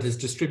government has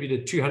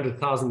distributed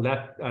 200,000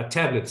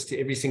 tablets to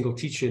every single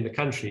teacher in the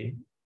country,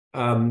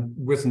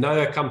 with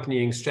no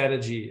accompanying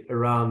strategy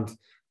around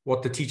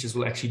what the teachers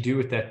will actually do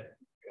with that,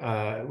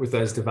 with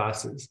those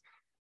devices.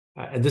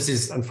 And this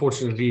is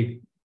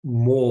unfortunately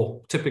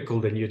more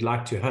typical than you'd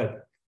like to hope.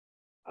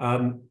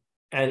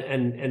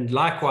 And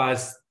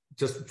likewise,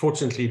 just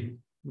fortunately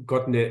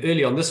gotten there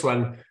early on this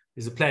one,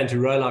 there's a plan to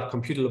roll out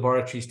computer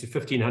laboratories to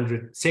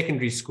 1,500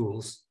 secondary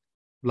schools,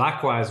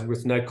 likewise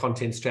with no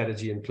content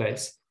strategy in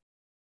place.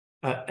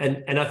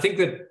 And I think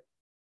that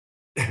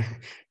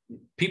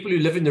people who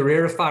live in the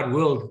rarefied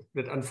world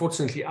that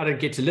unfortunately I don't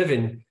get to live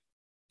in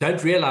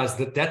don't realize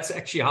that that's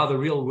actually how the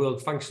real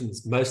world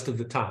functions most of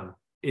the time.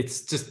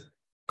 It's just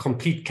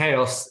complete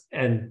chaos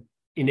and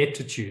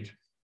ineptitude.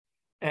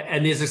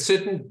 And there's a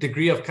certain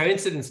degree of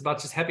coincidence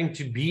about just having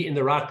to be in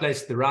the right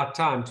place at the right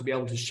time to be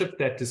able to shift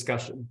that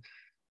discussion.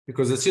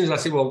 Because as soon as I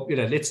say, well,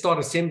 let's start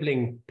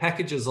assembling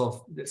packages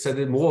of, so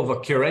they're more of a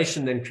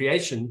curation than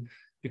creation,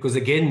 because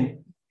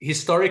again,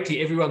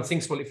 historically, everyone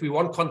thinks, well, if we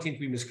want content,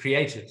 we must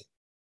create it.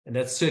 And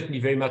that's certainly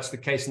very much the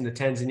case in the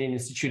Tanzanian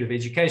Institute of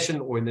Education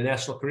or in the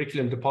National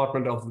Curriculum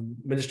Department of the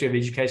Ministry of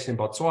Education in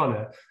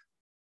Botswana.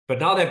 But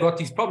now they've got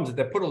these problems that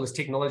they put all this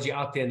technology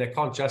out there and they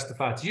can't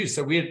justify its use.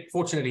 So we're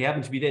fortunately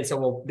happen to be there and say,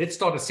 well, let's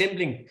start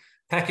assembling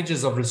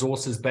packages of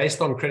resources based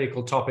on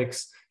critical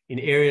topics in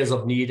areas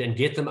of need and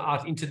get them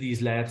out into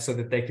these labs so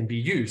that they can be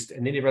used.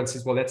 And then everyone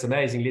says, well, that's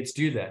amazing, let's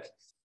do that.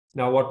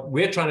 Now, what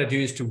we're trying to do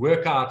is to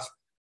work out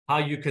how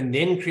you can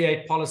then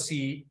create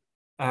policy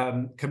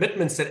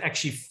commitments that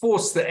actually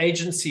force the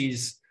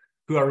agencies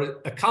who are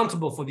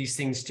accountable for these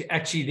things to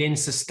actually then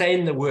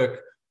sustain the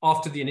work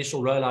after the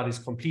initial rollout is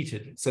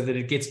completed, so that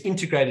it gets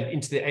integrated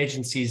into the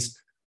agency's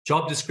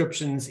job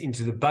descriptions,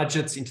 into the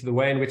budgets, into the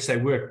way in which they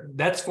work.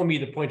 That's, for me,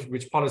 the point at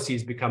which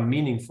policies become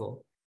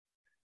meaningful.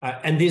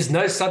 And there's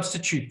no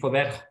substitute for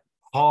that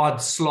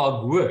hard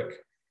slog work.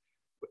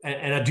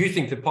 And I do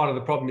think that part of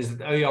the problem is that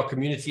the OER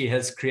community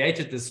has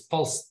created this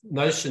false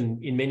notion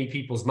in many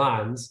people's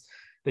minds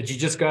that you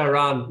just go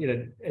around,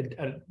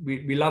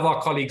 we love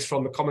our colleagues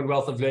from the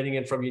Commonwealth of Learning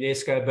and from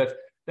UNESCO, but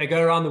they go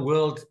around the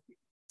world,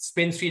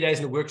 spend 3 days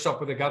in a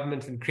workshop with the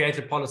government and create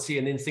a policy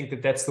and then think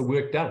that that's the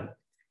work done,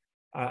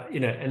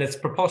 and it's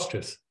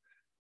preposterous.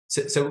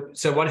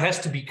 So one has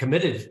to be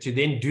committed to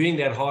then doing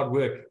that hard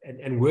work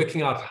and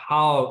working out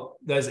how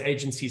those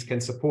agencies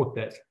can support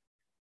that.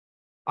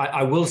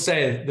 I will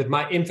say that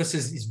my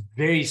emphasis is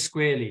very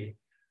squarely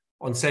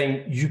on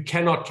saying you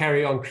cannot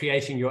carry on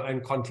creating your own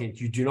content.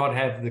 You do not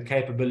have the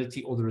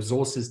capability or the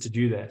resources to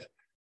do that.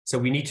 So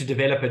we need to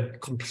develop a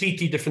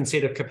completely different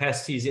set of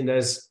capacities in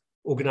those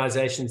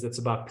organizations. That's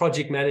about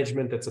project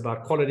management, that's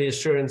about quality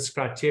assurance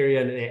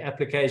criteria and their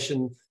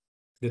application,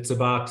 that's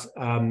about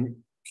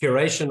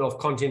curation of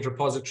content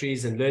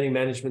repositories and learning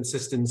management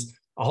systems,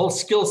 a whole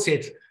skill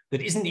set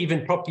that isn't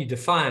even properly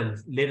defined,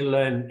 let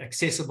alone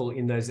accessible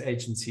in those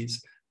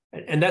agencies.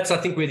 And that's, I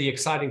think, where the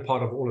exciting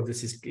part of all of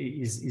this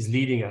is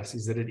leading us,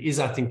 is that it is,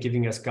 I think,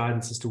 giving us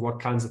guidance as to what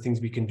kinds of things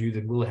we can do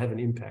that will have an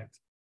impact.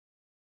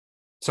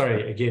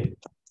 Sorry, again,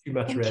 too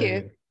much. Thank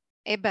you.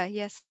 Ebba,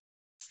 yes.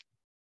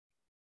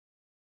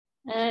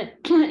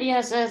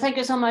 Yes, thank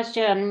you so much,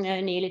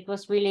 Neil. It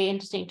was really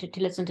interesting to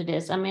listen to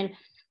this. I mean,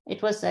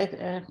 it was,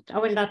 I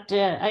will not,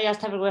 I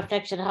just have a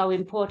reflection how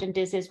important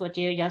this is, what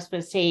you just were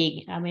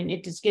saying. I mean,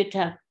 it is good to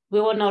have, we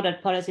all know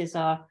that policies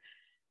are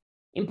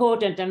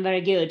important and very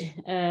good,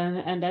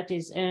 and that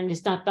is, and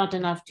it's not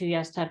enough to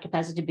just have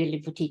capacity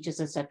building for teachers,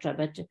 etc.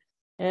 But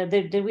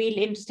the real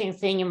interesting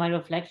thing in my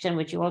reflection,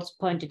 which you also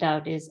pointed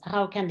out, is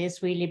how can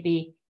this really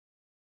be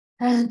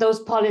those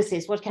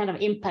policies? What kind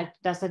of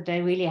impact does it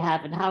they really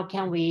have, and how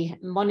can we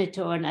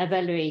monitor and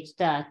evaluate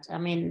that? I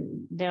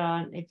mean,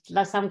 it's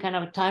like some kind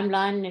of a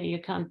timeline. You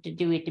can't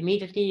do it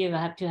immediately. You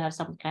have to have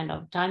some kind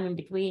of time in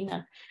between.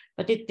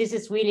 But this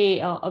is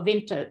really of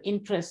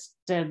interest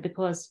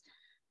because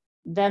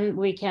then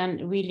we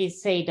can really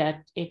say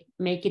that it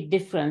make a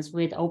difference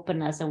with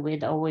openness and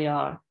with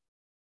OER.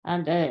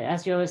 And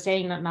as you were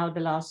saying now, the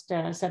last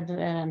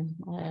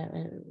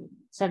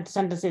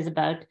sentences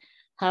about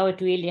how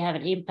it really have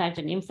an impact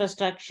on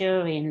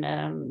infrastructure, in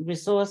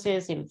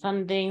resources, in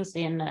fundings,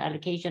 in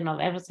allocation of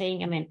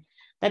everything. I mean,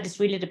 that is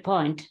really the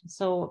point.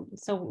 So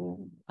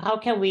how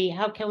can we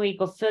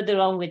go further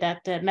on with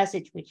that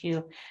message which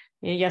you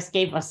just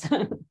gave us?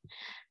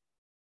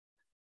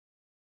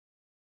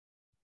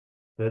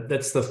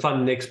 That's the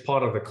fun next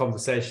part of the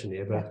conversation,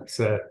 Eva.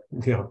 So,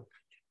 yeah.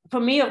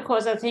 For me, of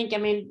course, I think, I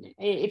mean,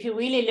 if you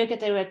really look at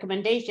the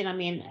recommendation, I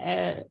mean,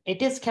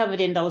 it is covered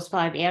in those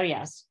 5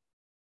 areas.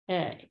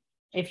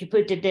 If you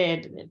put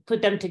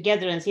them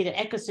together and see the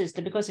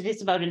ecosystem, because it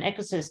is about an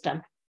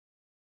ecosystem.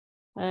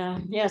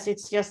 Yes,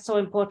 it's just so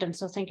important.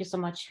 So thank you so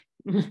much.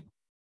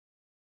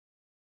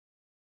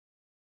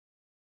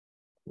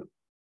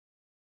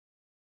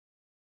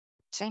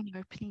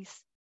 January,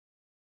 please.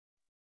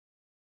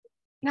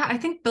 Yeah, I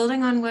think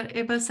building on what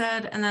Eva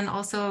said, and then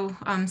also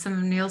some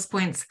of Neil's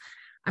points,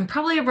 I'm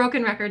probably a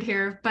broken record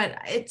here, but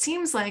it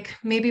seems like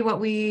maybe what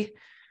we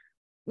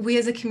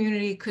as a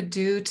community could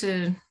do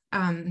to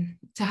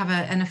have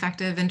an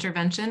effective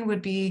intervention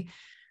would be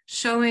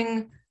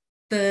showing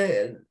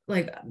the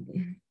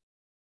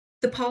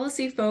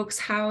policy folks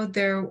how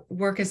their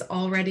work is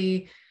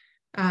already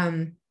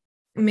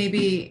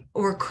maybe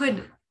or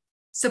could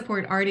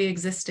support already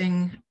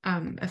existing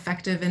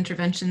effective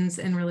interventions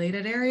in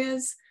related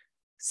areas.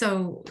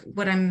 So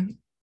what I'm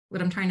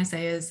trying to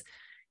say is,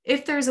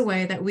 if there's a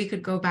way that we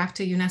could go back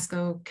to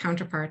UNESCO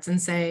counterparts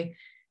and say,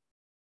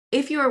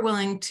 if you are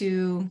willing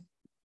to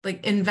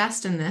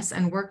invest in this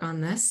and work on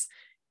this,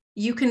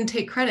 you can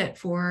take credit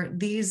for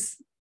these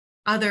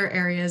other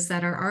areas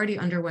that are already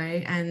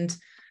underway and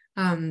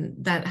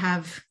that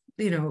have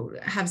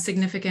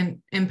significant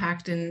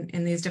impact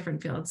in these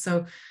different fields.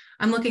 So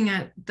I'm looking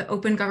at the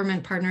Open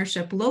Government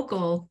Partnership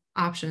local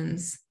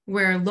options,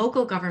 where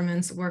local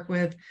governments work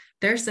with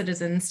their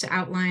citizens to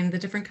outline the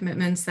different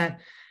commitments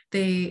that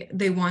they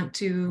want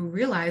to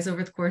realize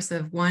over the course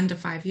of 1 to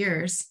 5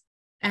 years.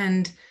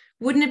 And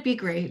wouldn't it be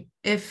great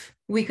if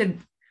we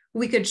could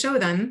show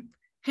them,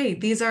 hey,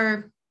 these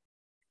are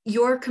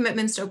your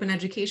commitments to open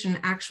education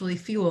actually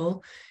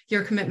fuel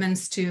your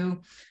commitments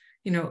to,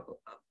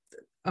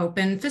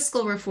 open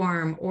fiscal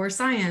reform or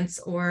science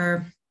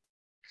or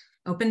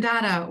open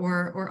data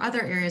or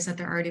other areas that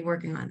they're already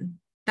working on.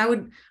 That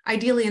would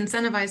ideally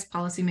incentivize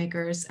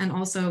policymakers and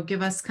also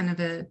give us kind of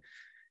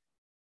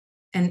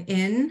an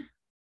in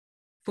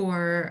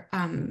for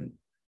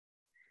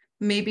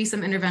maybe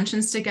some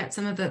interventions to get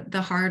some of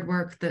the hard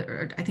work that,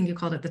 or I think you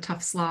called it the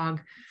tough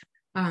slog,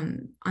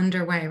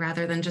 underway,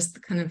 rather than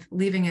just kind of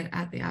leaving it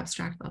at the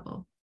abstract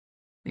level.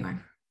 Anyway,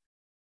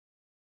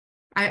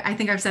 I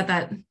think I've said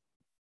that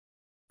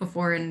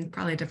before in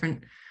probably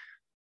different,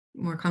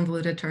 more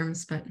convoluted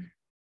terms, but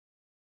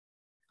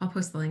I'll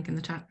post the link in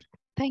the chat.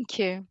 Thank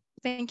you.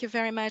 Thank you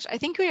very much. I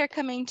think we are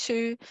coming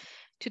to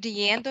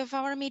the end of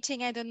our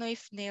meeting. I don't know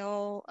if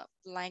Neil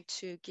would like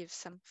to give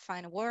some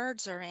final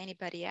words or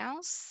anybody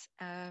else,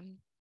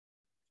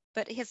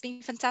 but it has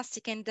been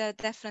fantastic, and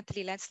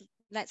definitely let's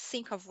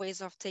think of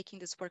ways of taking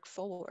this work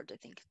forward. I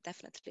think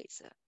definitely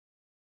it's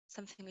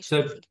something we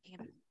should be thinking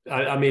about.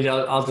 I mean,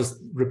 I'll just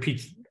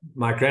repeat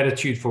my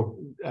gratitude for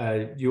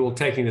you all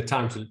taking the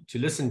time to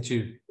listen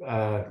to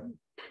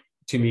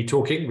me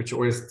talking, which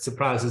always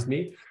surprises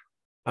me.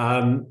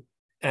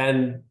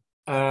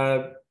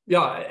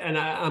 Yeah, and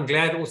I'm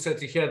glad also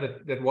to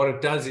hear that what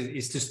it does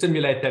is to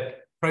stimulate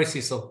that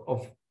process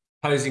of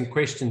posing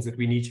questions that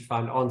we need to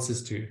find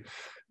answers to.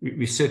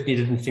 We certainly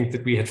didn't think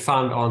that we had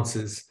found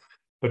answers,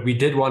 but we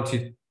did want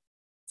to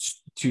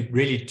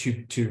really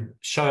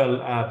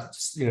show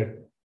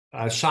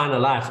shine a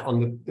light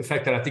on the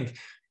fact that I think,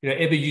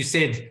 Eva, you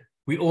said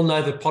we all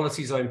know that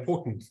policies are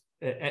important,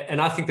 and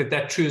I think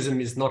that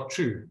truism is not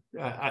true.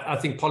 I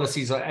think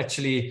policies are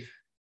actually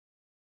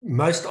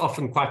most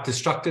often quite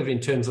destructive in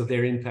terms of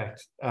their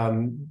impact,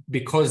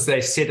 because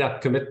they set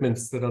up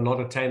commitments that are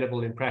not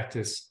attainable in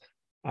practice,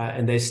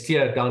 and they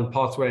steer down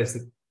pathways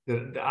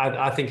that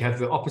I think have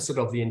the opposite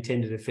of the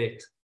intended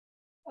effect.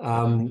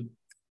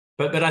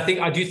 But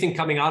I do think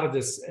coming out of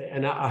this,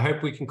 and I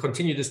hope we can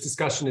continue this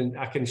discussion, and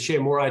I can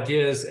share more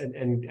ideas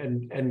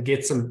and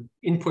get some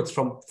inputs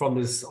from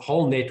this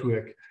whole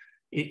network,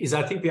 is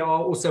I think there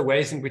are also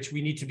ways in which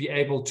we need to be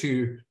able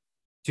to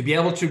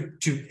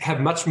have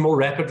much more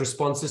rapid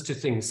responses to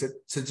things.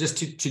 So just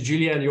to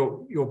Julia and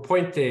your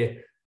point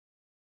there,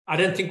 I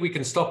don't think we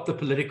can stop the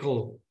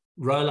political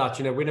rollout.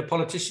 When a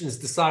politician has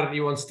decided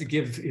he wants to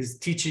give his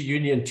teacher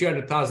union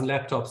 200,000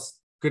 laptops,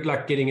 good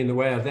luck getting in the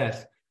way of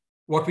that.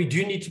 what we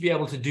do need to be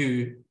able to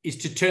do is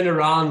to turn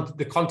around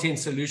the content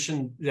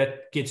solution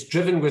that gets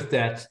driven with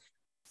that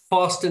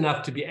fast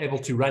enough to be able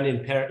to run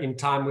in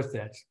time with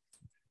that.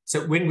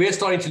 So when we're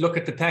starting to look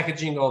at the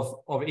packaging of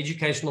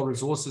educational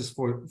resources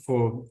for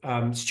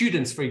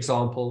students, for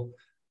example,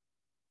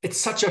 it's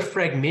such a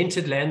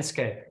fragmented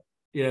landscape.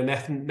 You know,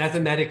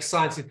 mathematics,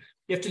 science,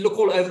 you have to look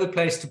all over the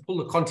place to pull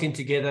the content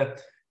together.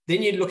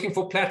 Then you're looking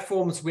for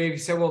platforms where you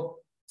say, well,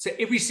 so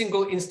every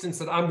single instance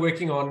that I'm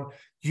working on,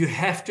 you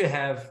have to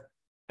have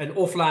an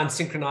offline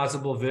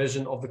synchronizable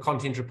version of the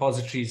content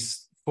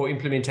repositories for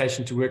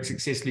implementation to work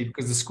successfully,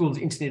 because the school's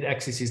internet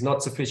access is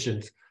not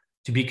sufficient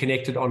to be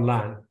connected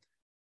online.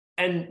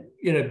 And,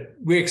 you know,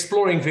 we're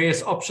exploring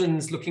various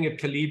options, looking at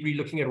Calibri,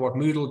 looking at what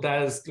Moodle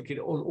does, looking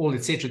at all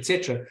et cetera, et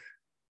cetera.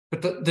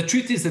 But the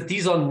truth is that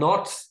these are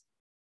not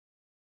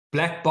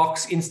black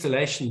box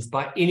installations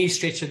by any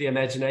stretch of the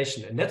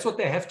imagination. And that's what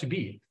they have to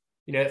be.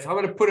 You know, if I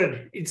want to put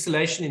an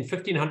installation in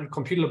 1,500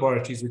 computer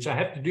laboratories, which I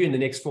have to do in the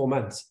next 4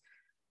 months,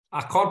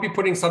 I can't be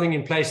putting something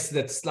in place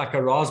that's like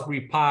a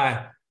Raspberry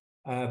Pi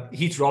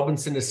Heath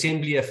Robinson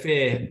assembly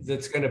affair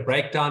that's going to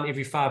break down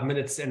every 5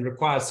 minutes and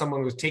require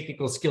someone with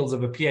technical skills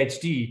of a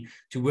PhD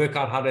to work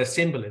out how to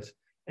assemble it.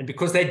 And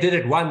because they did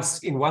it once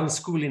in one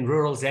school in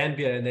rural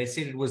Zambia and they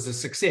said it was a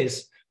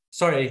success,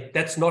 sorry,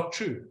 that's not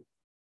true.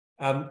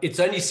 It's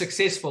only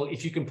successful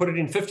if you can put it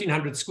in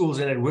 1,500 schools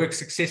and it works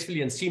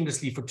successfully and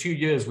seamlessly for 2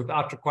 years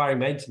without requiring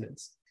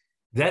maintenance.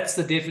 That's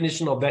the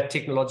definition of that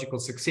technological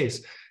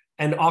success.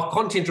 And our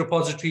content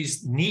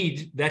repositories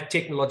need that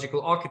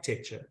technological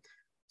architecture.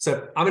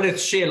 So I'm going to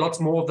share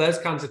lots more of those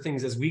kinds of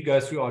things as we go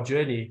through our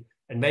journey.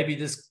 And maybe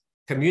this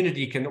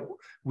community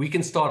we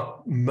can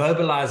start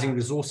mobilizing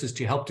resources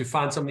to help to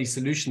find some of these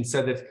solutions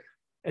so that,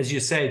 as you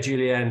say,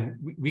 Julianne,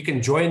 we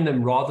can join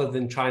them rather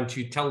than trying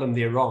to tell them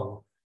they're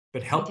wrong,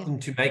 but help them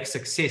to make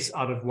success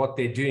out of what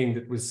they're doing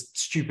that was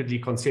stupidly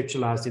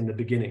conceptualized in the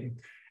beginning.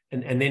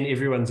 And then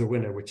everyone's a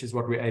winner, which is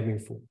what we're aiming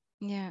for.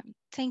 Yeah,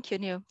 thank you,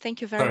 Neil.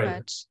 Thank you very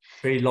much.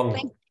 Very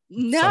long.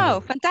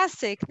 No,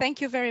 fantastic. Thank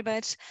you very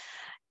much.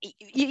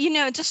 You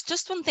know,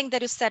 just one thing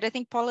that you said, I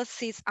think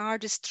policies are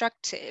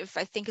destructive.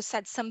 I think you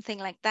said something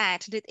like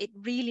that. It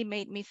really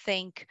made me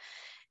think,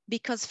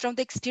 because from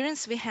the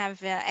experience we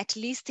have, at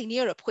least in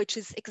Europe, which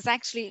is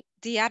exactly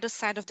the other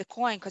side of the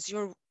coin, because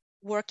you're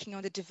working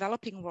on the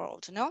developing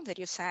world, you know, that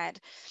you said,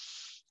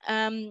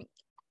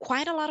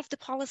 quite a lot of the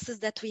policies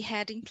that we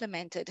had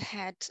implemented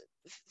had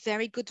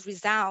very good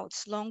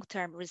results,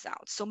 long-term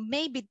results. So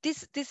maybe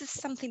this is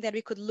something that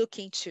we could look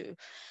into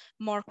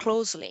more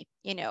closely,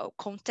 you know,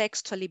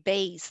 contextually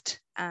based,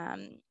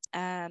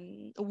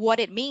 what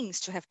it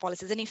means to have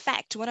policies. And in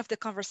fact, one of the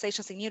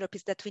conversations in Europe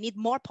is that we need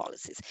more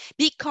policies,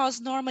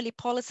 because normally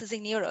policies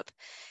in Europe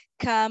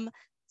come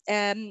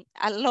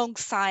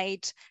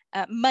alongside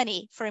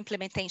money for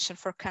implementation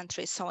for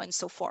countries, so on and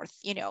so forth,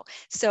 you know.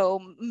 So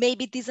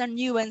maybe these are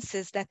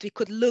nuances that we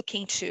could look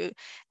into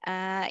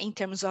in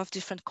terms of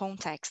different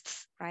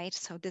contexts, right?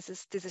 So this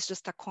is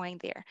just a coin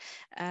there,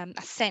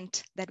 a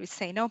cent that we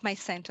say, no, my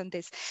cent on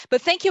this.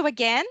 But thank you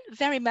again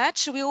very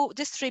much. We'll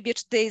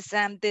distribute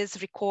this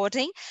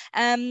recording,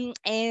 and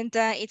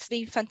it's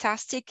been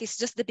fantastic. It's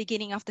just the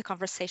beginning of the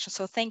conversation.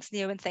 So thanks,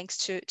 Neil, and thanks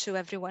to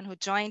everyone who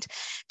joined.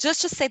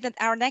 Just to say that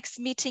our next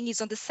meeting is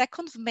on the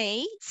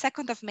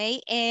 2nd of May,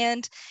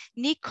 and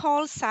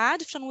Nicole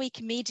Saad from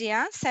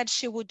Wikimedia said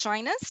she would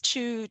join us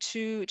to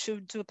do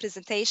a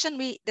presentation.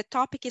 The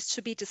topic is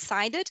to be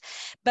decided,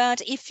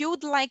 but if you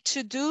would like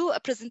to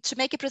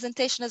make a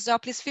presentation as well,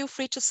 please feel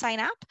free to sign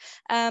up.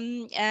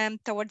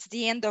 Towards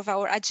the end of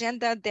our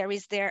agenda, there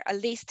is a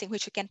list in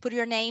which you can put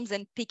your names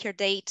and pick your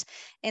date,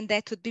 and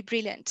that would be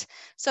brilliant.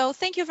 So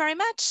thank you very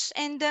much,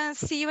 and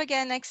see you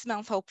again next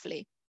month,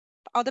 hopefully.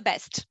 All the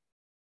best.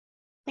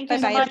 Thank you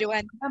so much. Bye-bye,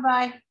 everyone.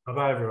 Bye-bye.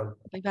 Bye-bye, everyone.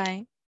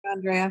 Bye-bye.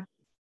 Andrea.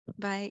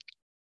 Bye.